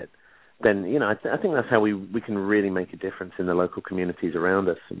who did it. Then, I think that's how we can really make a difference in the local communities around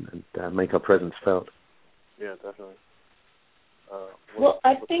us and make our presence felt. Yeah, definitely. Well,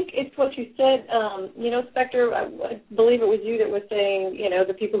 I think it's what you said, Spectre, I believe it was you that was saying,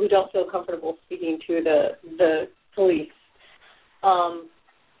 the people who don't feel comfortable speaking to the police,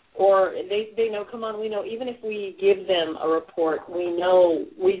 or they know, come on, we know, even if we give them a report, we know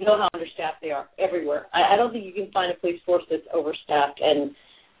how understaffed they are everywhere. I don't think you can find a police force that's overstaffed and,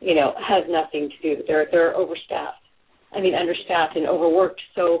 has nothing to do. They're overstaffed. Understaffed and overworked.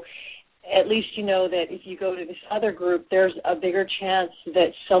 So at least you know that if you go to this other group, there's a bigger chance that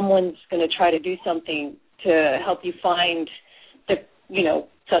someone's going to try to do something to help you find the,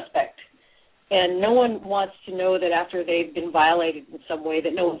 suspect. And no one wants to know that after they've been violated in some way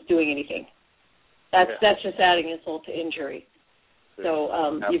that no one's doing anything. That's just adding insult to injury. So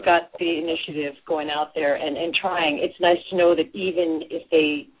you've got the initiative going out there and trying. It's nice to know that even if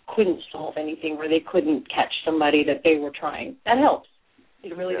they couldn't solve anything or they couldn't catch somebody, that they were trying. That helps.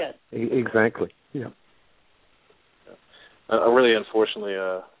 It really does. Exactly. Yeah. Really, unfortunately,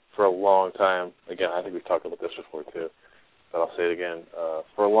 for a long time, again, I think we've talked about this before too, but I'll say it again.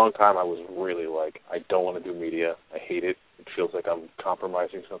 For a long time, I was really I don't want to do media. I hate it. It feels like I'm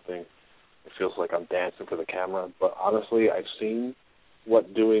compromising something. It feels like I'm dancing for the camera. But honestly, I've seen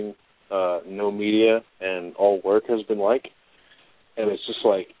what doing no media and all work has been like, and it's just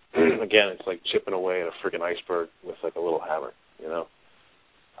again, it's like chipping away at a freaking iceberg with a little hammer,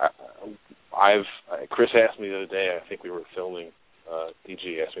 Chris asked me the other day, I think we were filming,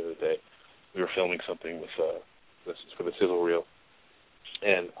 DG asked me the other day, we were filming something with for the sizzle reel,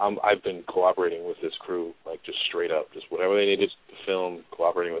 and I've been cooperating with this crew, just straight up, just whatever they needed to film,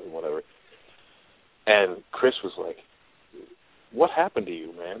 cooperating with them, whatever. And Chris was like, what happened to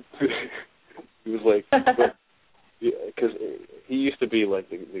you, man? He was like, because he used to be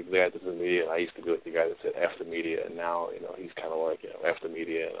the guy that does the media, and I used to be the guy that said F the media, and now, he's kind of F the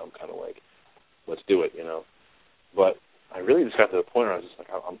media, and I'm kind of let's do it, But I really just got to the point where I was just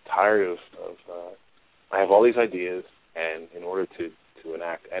I'm tired of I have all these ideas, and in order to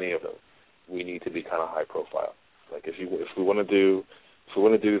enact any of them, we need to be kind of high profile. If we want to do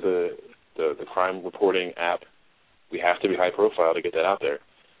the crime reporting app, we have to be high profile to get that out there.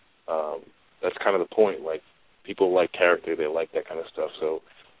 That's kind of the point. People like character, they like that kind of stuff. So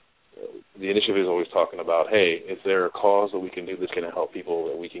the initiative is always talking about, hey, is there a cause that we can do that's going to help people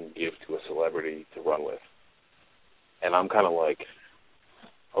that we can give to a celebrity to run with? And I'm kind of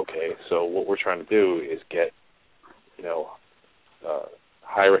okay, so what we're trying to do is get,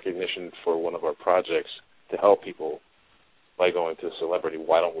 high recognition for one of our projects to help people by going to a celebrity.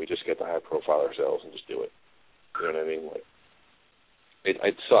 Why don't we just get the high profile ourselves and just do it? You know what I mean?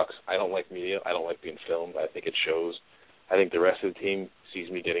 It sucks. I don't like media. I don't like being filmed. I think it shows. I think the rest of the team sees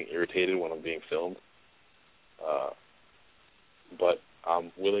me getting irritated when I'm being filmed. But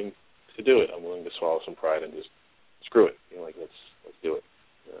I'm willing to do it. I'm willing to swallow some pride and just screw it. Let's do it.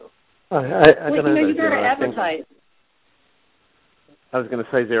 I don't know. You got to advertise. I was going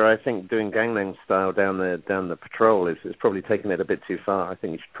to say, Zero, I think doing gangland style down the patrol is probably taking it a bit too far. I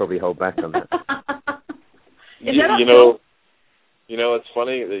think you should probably hold back on that. It's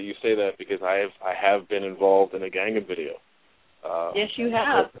funny that you say that because I have been involved in a Gangnam video. Yes, you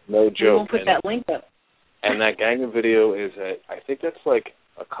have. No joke. We'll put that link up. And that Gangnam video is I think that's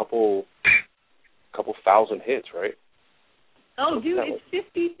a couple thousand hits, right? Oh, dude, it's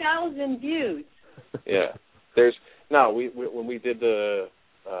 50,000 views. Yeah. When we did the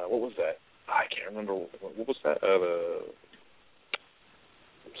what was that? I can't remember what was that.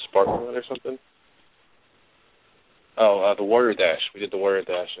 Spartan Run or something. Oh, the Warrior Dash. We did the Warrior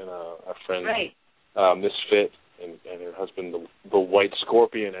Dash, and our friend Misfit and her husband, the White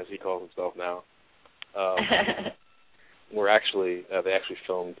Scorpion, as he calls himself now. They actually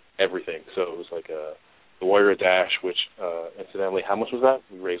filmed everything. So it was like the Warrior Dash, which incidentally, how much was that?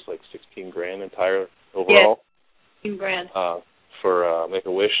 We raised like $16,000 entire overall. Yeah, $16,000 for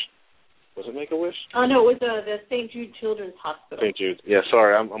Make-A-Wish. Was it Make-A-Wish? Oh no, it was the St. Jude Children's Hospital. St. Jude. Yeah,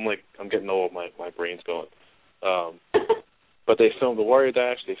 sorry, I'm getting old. My brain's going. But they filmed the Warrior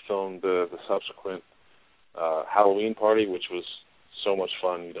Dash. They filmed the subsequent Halloween party, which was so much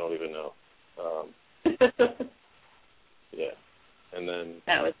fun you don't even know. Yeah, and then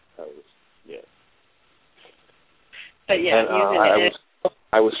that was yeah. But yeah, and,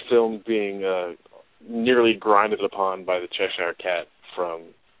 I was filmed being nearly grinded upon by the Cheshire Cat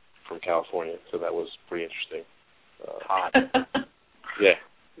from California, so that was pretty interesting. Hot. Yeah.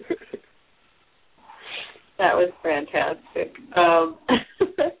 That was fantastic.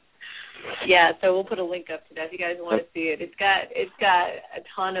 Yeah, so we'll put a link up to that if you guys want to see it. It's got a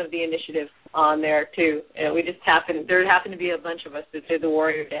ton of the initiative on there too. And we just there happened to be a bunch of us that did the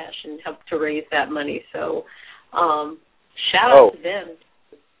Warrior Dash and helped to raise that money. So shout out to them.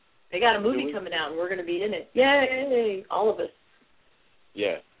 They got a movie coming out and we're going to be in it. Yay, all of us.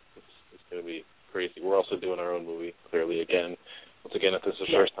 Yeah, it's going to be crazy. We're also doing our own movie, clearly, again. Once again, if this is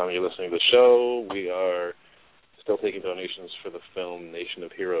the first time you're listening to the show, we are still taking donations for the film Nation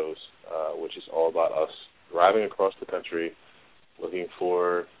of Heroes, which is all about us driving across the country looking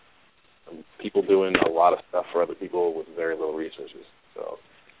for people doing a lot of stuff for other people with very little resources. So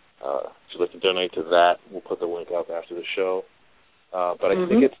if you'd like to donate to that, we'll put the link up after the show. But I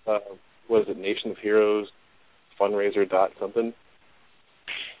think it's, what is it, Nation of Heroes, fundraiser dot something?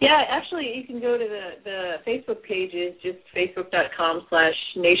 Yeah, actually, you can go to the Facebook pages, just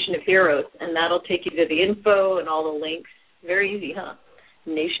facebook.com/Nation of Heroes, and that'll take you to the info and all the links. Very easy, huh?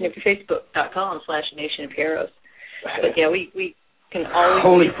 Facebook.com/Nation of Heroes. But yeah, we can always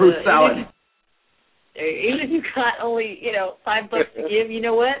holy fruit salad. Even if you've got only $5 to give, you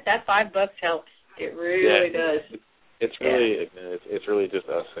know what? That $5 helps. It really does. It's really it's really just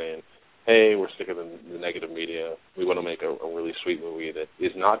us saying, hey, we're sick of the negative media. We want to make a really sweet movie that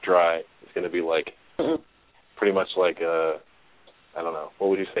is not dry. It's going to be like pretty much like I don't know. What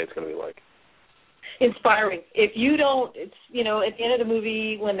would you say it's going to be like? Inspiring. If you don't, it's at the end of the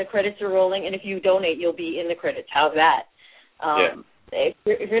movie when the credits are rolling, and if you donate, you'll be in the credits. How's that?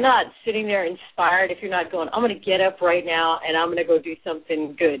 If you're not sitting there inspired, if you're not going, I'm going to get up right now and I'm going to go do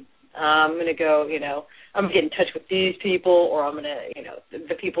something good. I'm going to go, I'm going to get in touch with these people, or I'm going to,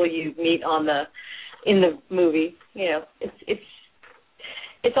 the people you meet in the movie.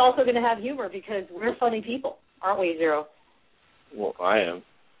 It's also going to have humor because we're funny people, aren't we, Zero? Well, I am.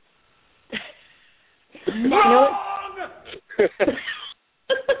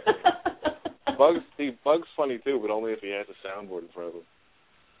 Bug's funny too, but only if he has a soundboard in front of him.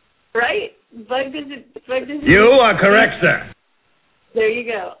 Right? Bug doesn't. You are correct, sir. There you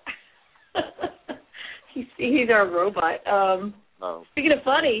go. He's our robot. Speaking of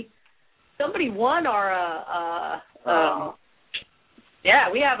funny, somebody won our. Yeah,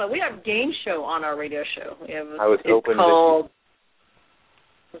 we have a game show on our radio show. What's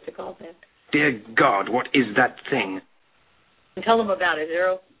it called, man? Dear God, what is that thing? Tell them about it,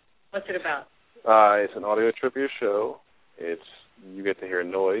 Zero. What's it about? It's an audio trivia show. You get to hear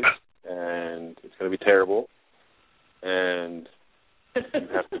noise, and it's going to be terrible. And you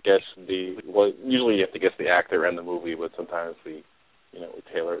have to guess usually you have to guess the actor and the movie, but sometimes we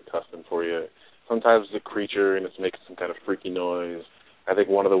tailor it custom for you. Sometimes it's a creature and it's making some kind of freaky noise. I think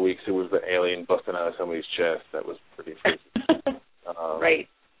one of the weeks it was the alien busting out of somebody's chest. That was pretty freaky. Right.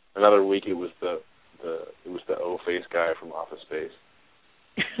 Another week it was the O-face guy from Office Space.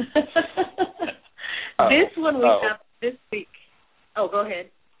 This one we have this week. Oh, go ahead.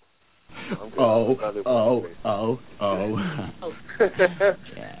 Oh.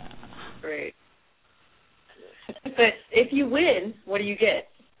 Yeah. Great. But if you win, what do you get?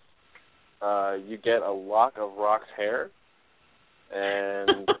 You get a lock of Rock's hair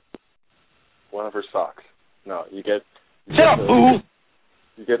and one of her socks. No, you get. Shut up, boo!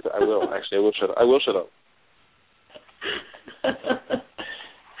 You get. I will shut up. I will shut up.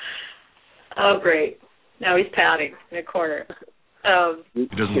 Oh, great. Now he's pouting in a corner. It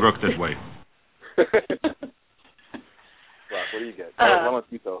doesn't work that way. Rock, what do you get? Why don't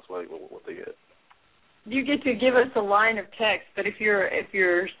you tell us what they get? You get to give us a line of text, but if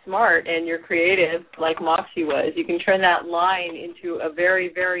you're smart and you're creative, like Moxie was, you can turn that line into a very,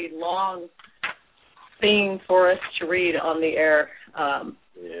 very long thing for us to read on the air,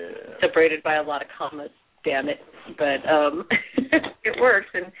 separated by a lot of commas, damn it. But it works.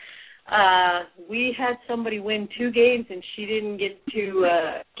 And we had somebody win 2 games, and she didn't get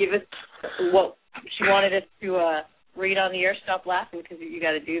to give us what she wanted us to read on the air. Stop laughing, because you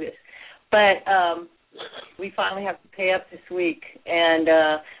got to do this. But we finally have to pay up this week. And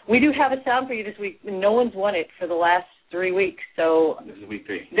we do have a sound for you this week. No one's won it for the last 3 weeks. So this is week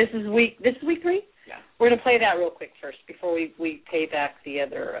 3. This is week 3? Yeah. We're going to play that real quick first before we pay back the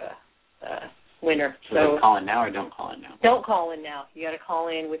other winner. So call in now or don't call in now? Don't call in now. You got to call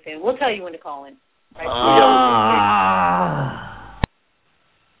in within. We'll tell you when to call in. Right?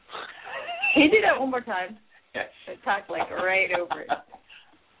 Can you do that one more time? Yes. Talk like right over it.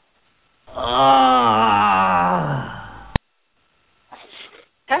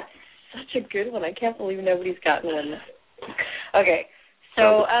 That's such a good one. I can't believe nobody's gotten one. Okay,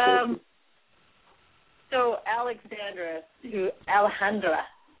 so Alejandra,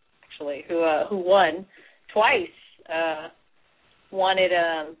 who won twice, wanted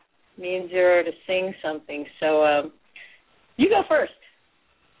me and Zero to sing something. So you go first.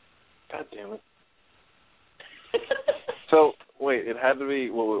 God damn it. So, wait, it had to be,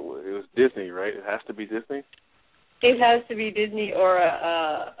 it was Disney, right? It has to be Disney? It has to be Disney or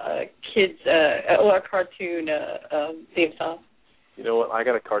a kid's or a cartoon theme song. You know what? I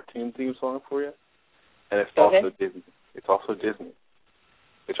got a cartoon theme song for you, and it's also Disney. It's also Disney.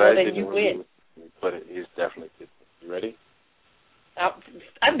 Which I didn't win. But it is definitely Disney. You ready?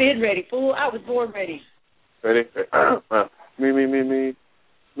 I've been ready, fool. I was born ready. Ready?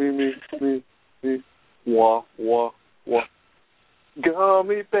 Me. Wah, wah, wah.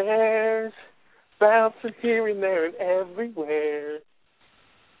 Gummy bears bouncing here and there and everywhere.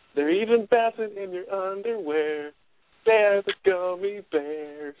 They're even bouncing in your underwear. They're the gummy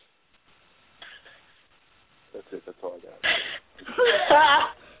bears. That's it. That's all I got.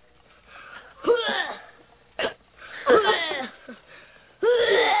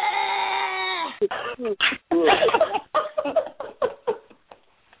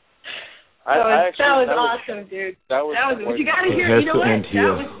 That was awesome, dude. That was you got to hear. You know what?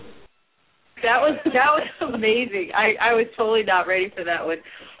 That was amazing. I was totally not ready for that one.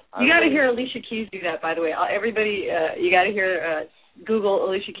 You got to hear Alicia Keys do that, by the way. Everybody, you got to hear. Google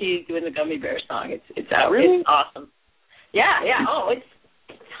Alicia Keys doing the Gummy Bear song. It's out. Really? It's awesome. Yeah. Oh, it's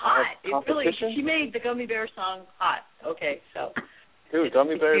hot. It's really. She made the Gummy Bear song hot. Okay, so. Dude,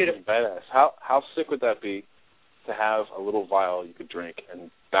 Gummy Bears is badass. How sick would that be to have a little vial you could drink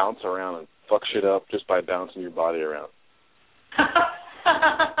and bounce around and fuck shit up just by bouncing your body around?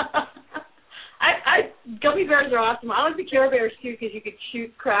 Gummy bears are awesome. I like the Care Bears too because you could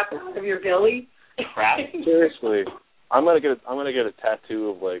shoot crap out of your belly. Crap? Seriously, I'm gonna get a tattoo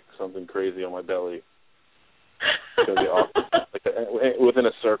of like something crazy on my belly. It's gonna be awesome, like within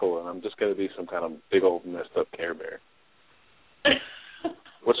a circle, and I'm just gonna be some kind of big old messed up Care Bear.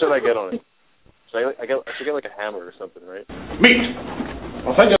 What should I get on it? I should get like a hammer or something, right? Meat.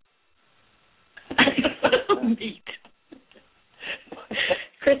 I'll take it. Meat.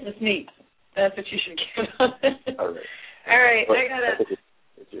 Christmas meat. That's what you should get on it. All right. All right. But I gotta.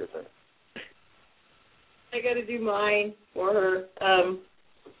 It's your turn. I gotta do mine for her.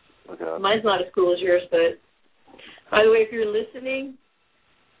 Okay. Mine's not as cool as yours, but by the way, if you're listening,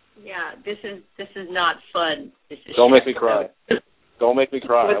 yeah, this is not fun. This is Don't make me cry. Don't make me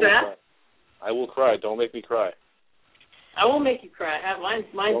cry. What's that? I will cry. Don't make me cry. I won't make you cry.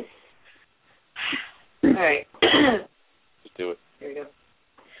 Mine's. All right. Just do it. Here we go.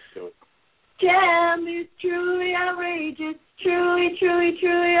 Do it. Damn, it's truly outrageous. Truly, truly,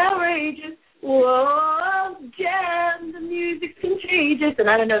 truly outrageous. Whoa, damn, the music's contagious. And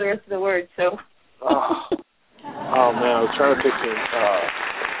I don't know the rest of the words, so. Oh man, I was trying to picture.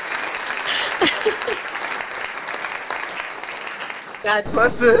 God,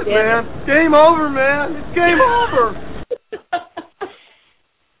 that's it, man. It. Game over, man. It's game over.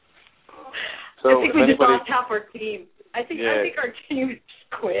 So I think we just lost half our team. I think our team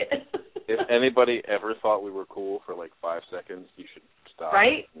just quit. If anybody ever thought we were cool for like 5 seconds, you should stop.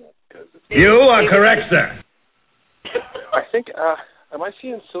 Right? You are correct, sir. I think, am I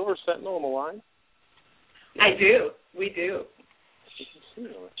seeing Silver Sentinel on the line? I do. We do.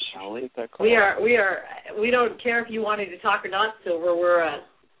 Shall we? We don't care if you wanted to talk or not, Silver.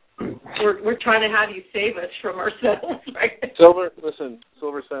 We're trying to have you save us from ourselves, right? Silver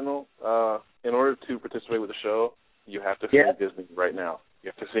Sentinel, in order to participate with the show, you have to sing Disney right now. You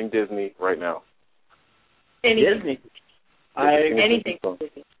have to sing Disney right now. Anything. Anything.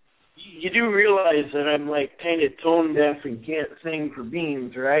 You do realize that I'm like kind of tone deaf and can't sing for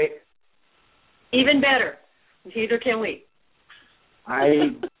beans, right? Even better. Neither can we.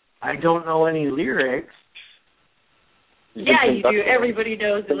 I don't know any lyrics. Yeah, you do. Everybody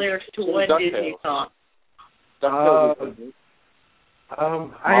knows the lyrics to one Disney song. I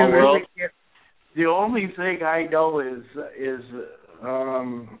really can't. The only thing I know is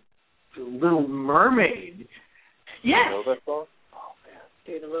Little Mermaid. Yes. You know that song? Oh man,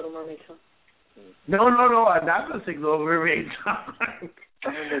 dude, the Little Mermaid song. No, I'm not gonna sing Little Mermaid song. I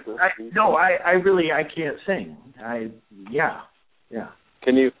can't sing. Yeah.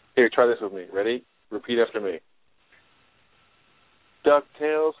 Can you try this with me? Ready? Repeat after me.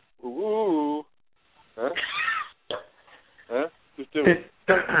 DuckTales, ooh. Huh? Just do it.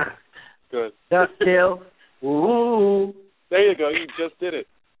 Good. DuckTales, ooh. There you go. You just did it.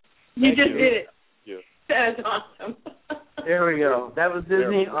 You just did it. Yeah. That's awesome. There we go. That was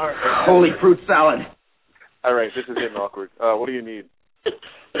Disney. Holy fruit salad. All right, this is getting awkward. What do you need?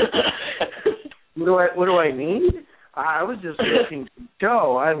 What do I need? I was just listening to the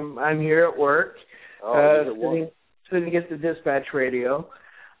show. I'm here at work, sitting at the dispatch radio.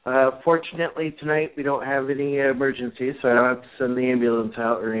 Fortunately, tonight we don't have any emergencies, so I don't have to send the ambulance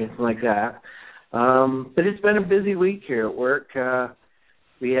out or anything like that. But it's been a busy week here at work.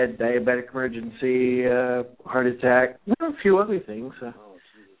 We had diabetic emergency, heart attack, a few other things.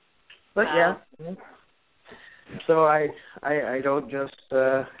 But yeah. So I don't just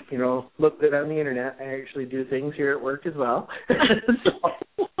look good on the internet. I actually do things here at work as well.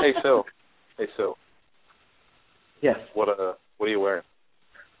 Hey Phil. Yes. What are you wearing?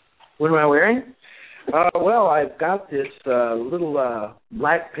 What am I wearing? Well, I've got this little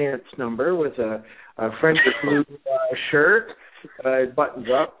black pants number with a French blue shirt. It buttons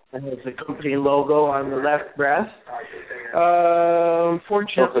up and has the company logo on the left breast.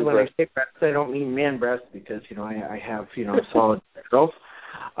 Unfortunately, when I say breast, I don't mean man breast because I have solid girls.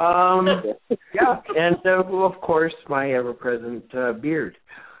 Yeah, and of course my ever-present beard.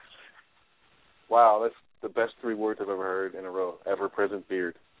 Wow, that's the best 3 words I've ever heard in a row. Ever-present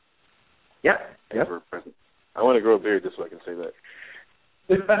beard. Yep. Ever-present. I want to grow a beard just so I can say that.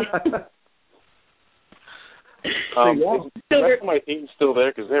 Is the rest of my team still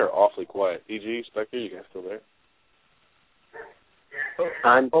there? Because they're awfully quiet. DG, Spectre, you guys still there?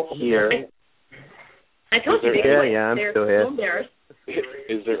 I'm here. I told you. Yeah, I'm still here.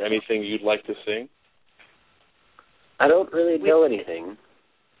 Is there anything you'd like to sing? I don't really know anything.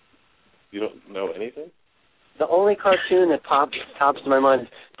 You don't know anything? The only cartoon that pops to my mind is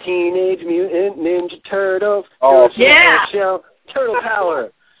Teenage Mutant Ninja Turtles. Oh, yeah! Turtle Power.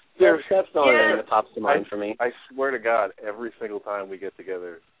 There's that song that pops to mind for me. I swear to God, every single time we get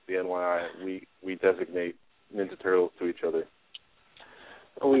together, the NYI, we designate Ninja Turtles to each other.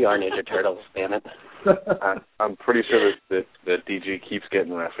 We are Ninja Turtles, damn it. I'm pretty sure that DG keeps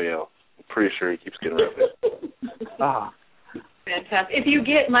getting Raphael. I'm pretty sure he keeps getting Raphael. Fantastic. If you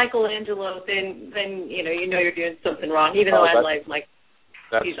get Michelangelo, then you know you're doing something wrong. Even though I like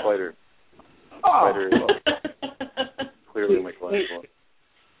that's Spider. Spider is clearly Michelangelo.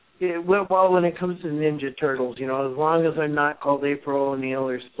 Yeah, well, when it comes to Ninja Turtles, as long as I'm not called April O'Neil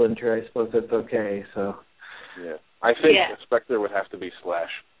or Splinter, I suppose that's okay. So. Yeah, I think Spectre would have to be Slash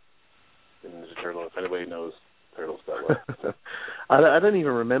in Ninja Turtle if anybody knows Turtles that well. I don't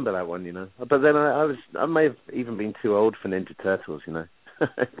even remember that one, But then I may have even been too old for Ninja Turtles, He's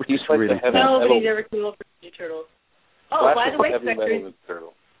like really nobody's ever too old for Ninja Turtles. Oh, Slash by the way, Spectre,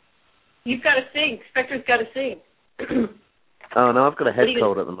 you've got to sing. Spectre's got to sing. Oh no, I've got a head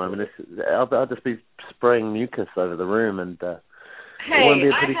cold at the moment. I'll just be spraying mucus over the room, and it won't be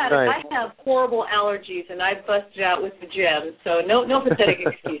a pretty sight. I have horrible allergies, and I busted out with the gems. So no pathetic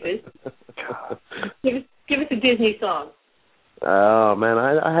excuses. Give us a Disney song. Oh man,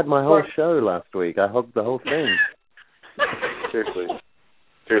 I had my whole show last week. I hugged the whole thing.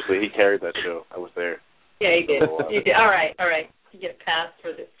 Seriously, he carried that show. I was there. Yeah, he did. You did. All right. You get passed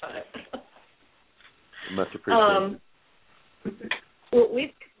for this time. Much appreciated. Well,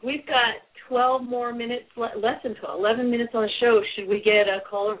 we've got 12 more minutes, less than 12, 11 minutes on the show. Should we get a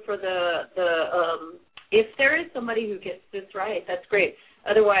caller for the if there is somebody who gets this right, that's great.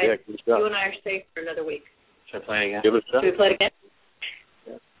 Otherwise, you and I are safe for another week. Should I play again? Give it a shot. Should we play it again?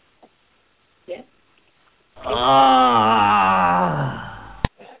 Yeah.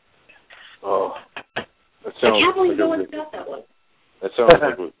 Oh. That I can't believe no one's got that one. That sounds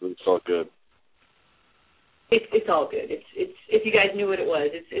like it felt good. It's all good. It's if you guys knew what it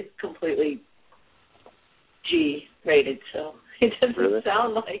was, it's completely G rated, so it doesn't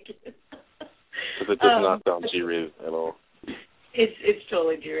sound like it. Because it does not sound G rated at all. It's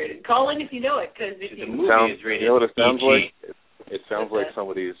totally G rated. Call in if you know it, because if the movie is rated. You know what it sounds like? It It sounds like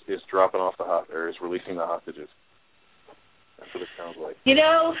somebody is dropping off or is releasing the hostages. That's what it sounds like. You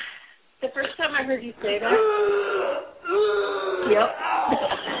know, the first time I heard you say that. Yep.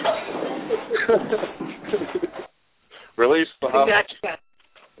 Release the hostages.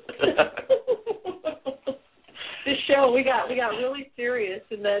 This show, we got really serious,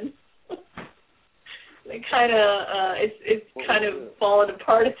 and then it kind of it's kind of fallen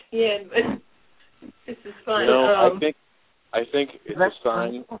apart at the end. But this is fun. You know, I think it's a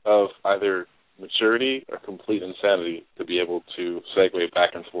sign of either maturity or complete insanity to be able to segue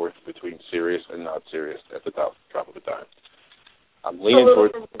back and forth between serious and not serious at the drop of a dime. I'm leaning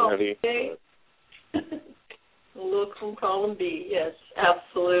towards insanity. A little from column B, yes,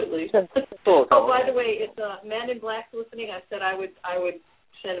 absolutely. Oh, by the way, if Man in Black's listening, I said I would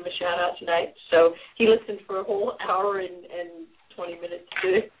send him a shout out tonight. So he listened for a whole hour and 20 minutes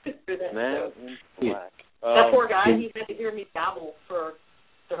for that. Man in Black. That poor guy, he had to hear me babble for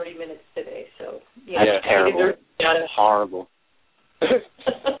 30 minutes today. So yeah, that's terrible. Horrible.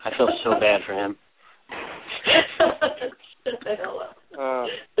 I feel so bad for him. Shut the hell up.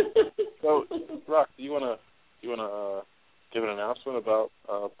 So, Rock, do you want to give an announcement about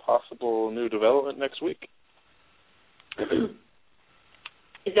possible new development next week?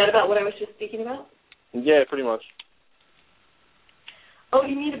 Is that about what I was just speaking about? Yeah, pretty much. Oh,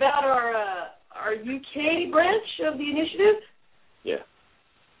 you mean about our UK branch of the initiative? Yeah.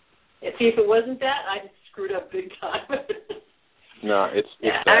 See, if it wasn't that, I'd screwed up big time. No, it's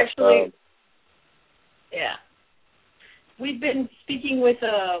actually. Yeah. We've been speaking with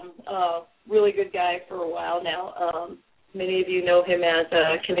a really good guy for a while now. Many of you know him as,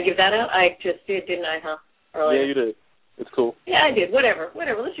 can I give that out? I just did, didn't I, huh? Earlier. Yeah, you did. It's cool. Yeah, I did. Whatever.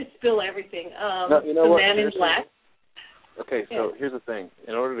 Let's just spill everything. No, you know what? Man in Black. Okay, so here's the thing.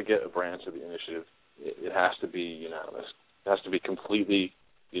 In order to get a branch of the initiative, it has to be unanimous. It has to be completely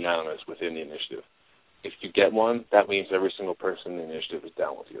unanimous within the initiative. If you get one, that means every single person in the initiative is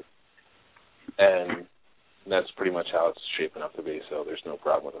down with you. And that's pretty much how it's shaping up to be, so there's no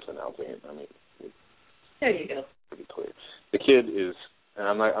problem with us announcing it. I mean, there you go. Pretty clear. The kid is,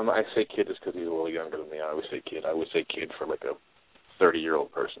 and I say kid just because he's a little younger than me. I always say kid. I would say kid for like a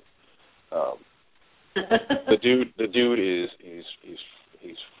 30-year-old person. The dude is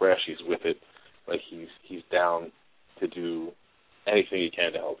he's fresh. He's with it. Like he's down to do anything he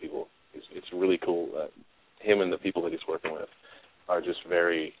can to help people. It's really cool that him and the people that he's working with are just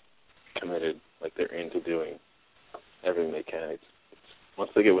very committed. Like they're into doing everything they can. It's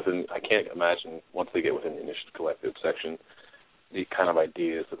once they get within, I can't imagine once they get within the Initiative Collective section, the kind of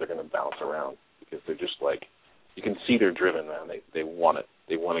ideas that they're going to bounce around, because they're just like, you can see they're driven, man. They want it.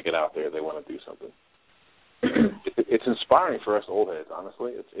 They want to get out there. They want to do something. It's inspiring for us old heads,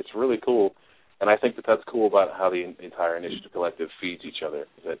 honestly. It's really cool, and I think that's cool about how the entire Initiative Collective feeds each other.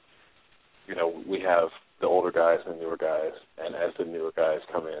 That, you know, we have the older guys and the newer guys, and as the newer guys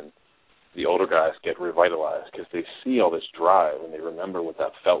come in, the older guys get revitalized because they see all this drive and they remember what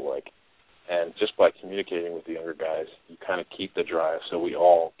that felt like. And just by communicating with the younger guys, you kind of keep the drive so we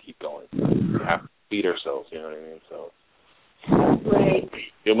all keep going. We have to feed ourselves, you know what I mean? So, right.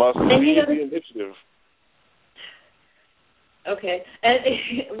 You must feed the initiative. Okay. And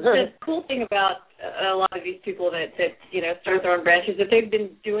the cool thing about a lot of these people that you know, start their own branches, that they've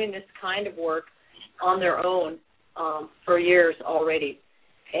been doing this kind of work on their own for years already.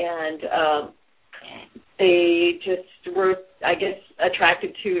 And they just were, I guess,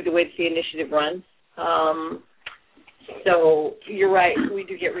 attracted to the way the initiative runs. So you're right, we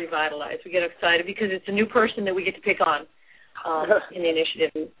do get revitalized. We get excited because it's a new person that we get to pick on in the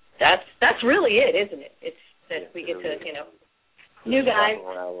initiative. And that's really it, isn't it? It's that we get to, you know, new guys.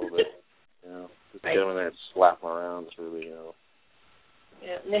 Just get them in there and slap them around. It's really, you know.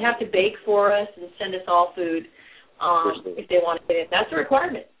 Yeah, and they have to bake for us and send us all food if they want to get it. That's a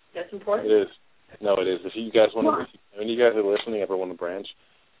requirement. That's important. It is. No, it is. If you guys want to, when you guys are listening, ever want to branch,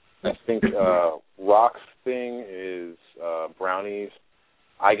 I think Rock's thing is brownies.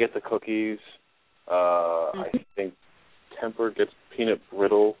 I get the cookies. I think Temper gets peanut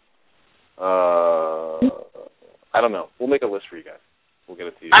brittle. I don't know. We'll make a list for you guys. We'll get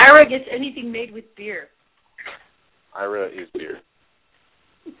it to you. Ira gets anything made with beer. Ira is beer.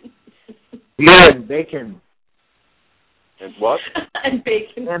 Beer and bacon. And what? And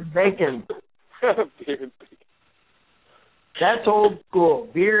bacon. And bacon. Beer and bacon. That's old school.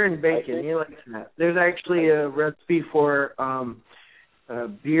 Beer and bacon. You like that? There's actually a recipe for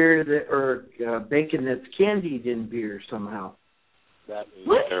beer or bacon that's candied in beer somehow. That is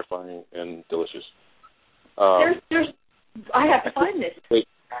terrifying and delicious. There's. I have to find this. Wait,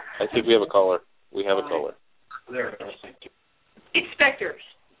 I think we have a caller. We have a caller. There it is. It's Spectre.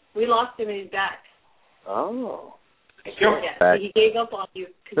 We lost him and he's back. Oh. Yeah, he gave up on you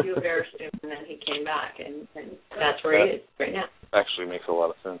because you embarrassed him, and then he came back, and that's where he is right now. Actually makes a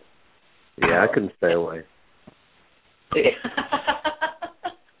lot of sense. Yeah, I couldn't stay away.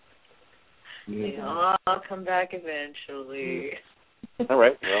 Yeah, I'll come back eventually. All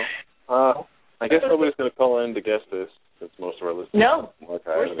right, well, I guess nobody's going to call in to guess this, since most of our listeners... No, we're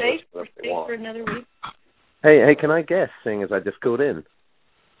safe. We're safe for another week. Hey, can I guess, seeing as I just called in?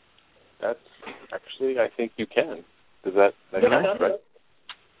 That's actually, I think you can. Does that make sense, right?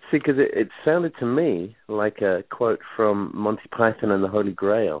 See, because it sounded to me like a quote from Monty Python and the Holy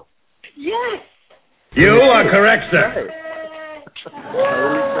Grail. Yes! You are correct, sir.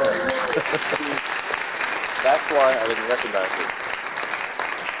 Holy crap. That's why I didn't recognize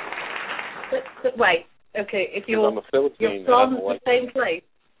it. But wait, okay, if you're I'm a Philippine, from the same place.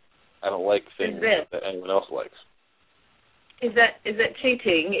 I don't like things that anyone else likes. Is that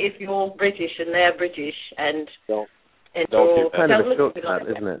cheating if you're British and they're British and don't do that. Kind of a shortcut,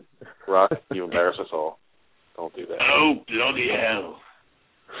 isn't it? Rock, you embarrass us all. Don't do that. Oh, bloody hell.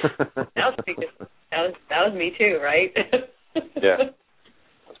 That was me too, right? Yeah.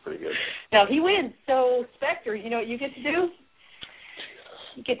 That's pretty good. Now he wins. So Spectre, you know what you get to do?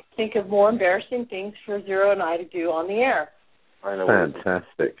 You get to think of more embarrassing things for Zero and I to do on the air. I know.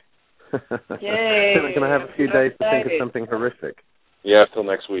 Fantastic. Yay. Can I have a few days to think of something horrific? Yeah, till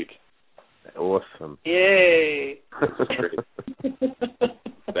next week. Awesome. Yay. That's great.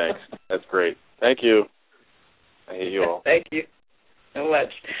 Thanks. That's great. Thank you. I hate you all. Thank you so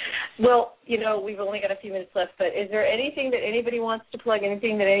much. Well, you know, we've only got a few minutes left, but is there anything that anybody wants to plug,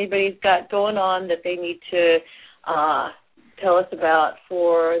 anything that anybody's got going on that they need to tell us about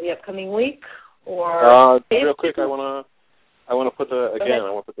for the upcoming week? Or real quick, I want to put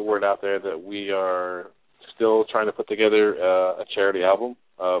the word out there that we are still trying to put together a charity album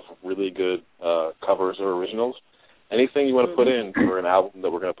of really good covers or originals. Anything you want to put in for an album that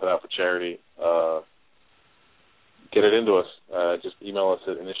we're going to put out for charity, get it into us. Just email us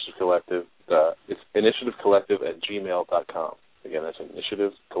at Initiative Collective. It's initiativecollective@gmail.com. Again, that's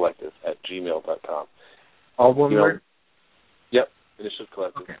initiativecollective@gmail.com. All one word? Yep, Initiative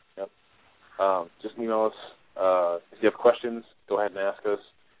Collective. Okay. Yep. Just email us. If you have questions, go ahead and ask us.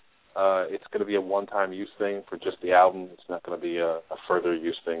 It's going to be a one-time use thing for just the album. It's not going to be a further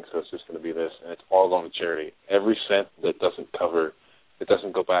use thing, so it's just going to be this, and it's all going to charity. Every cent that doesn't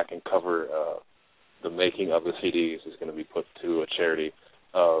go back and cover the making of the CDs is going to be put to a charity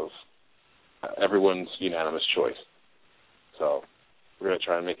of everyone's unanimous choice. So we're going to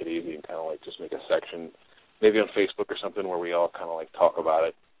try and make it easy and kind of like just make a section, maybe on Facebook or something, where we all kind of like talk about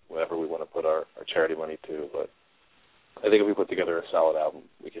it, whatever we want to put our charity money to. But I think if we put together a solid album,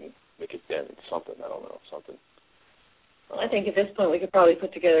 we can make it dent something. I don't know, something. I think at this point we could probably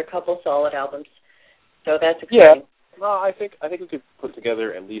put together a couple solid albums. So that's exciting. Yeah. No, I think we could put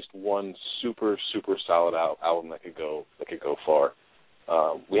together at least one super, super solid album that could go far.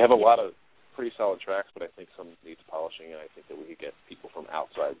 We have a lot of pretty solid tracks, but I think some needs polishing, and I think that we could get people from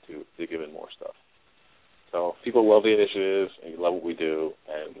outside to give in more stuff. So if people love the initiative and you love what we do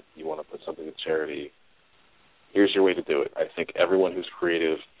and you want to put something to charity, here's your way to do it. I think everyone who's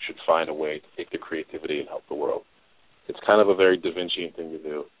creative should find a way to take their creativity and help the world. It's kind of a very Da Vinci thing to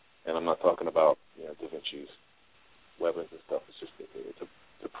do, and I'm not talking about Da Vinci's weapons and stuff. It's just it's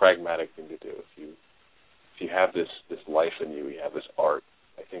a pragmatic thing to do. If you have this life in you, you have this art,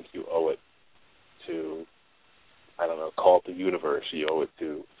 I think you owe it to, I don't know, call it the universe. You owe it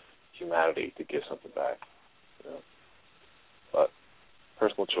to humanity to give something back. But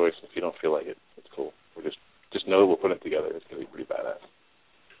personal choice. If you don't feel like it, it's cool. We're just know that we'll put it together. It's going to be pretty badass.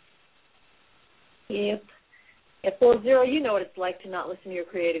 Yep. At 4-0, you know what it's like to not listen to your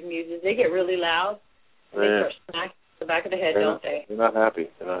creative muses. They get really loud. They start smacking the back of the head, don't they? They're not happy.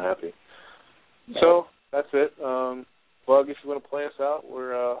 So that's it. Bug, if you want to play us out,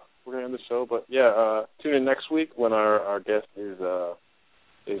 we're going to end the show. But yeah, tune in next week when our guest is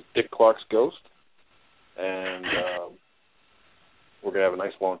Dick Clark's ghost, and we're going to have a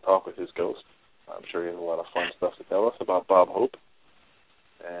nice long talk with his ghost. I'm sure he has a lot of fun stuff to tell us about Bob Hope.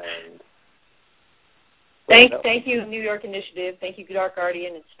 And thank you, New York Initiative. Thank you, Dark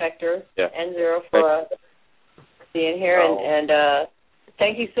Guardian and Spectre and Zero for being here. And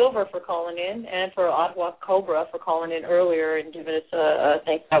thank you, Silver, for calling in, and for Ottawa Cobra for calling in earlier and giving us a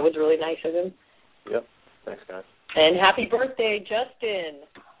thanks. That was really nice of him. Yep. Thanks, guys. And happy birthday, Justin.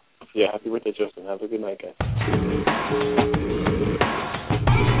 Yeah, happy birthday, Justin. Have a good night, guys.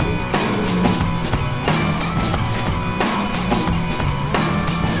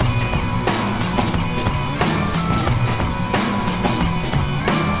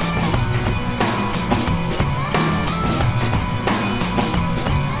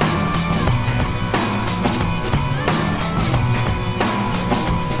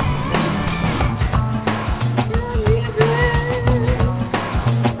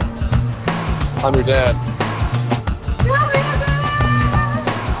 I'm your dad.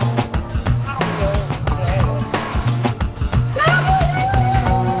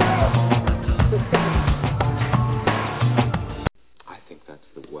 I think that's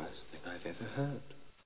the worst thing I've ever heard.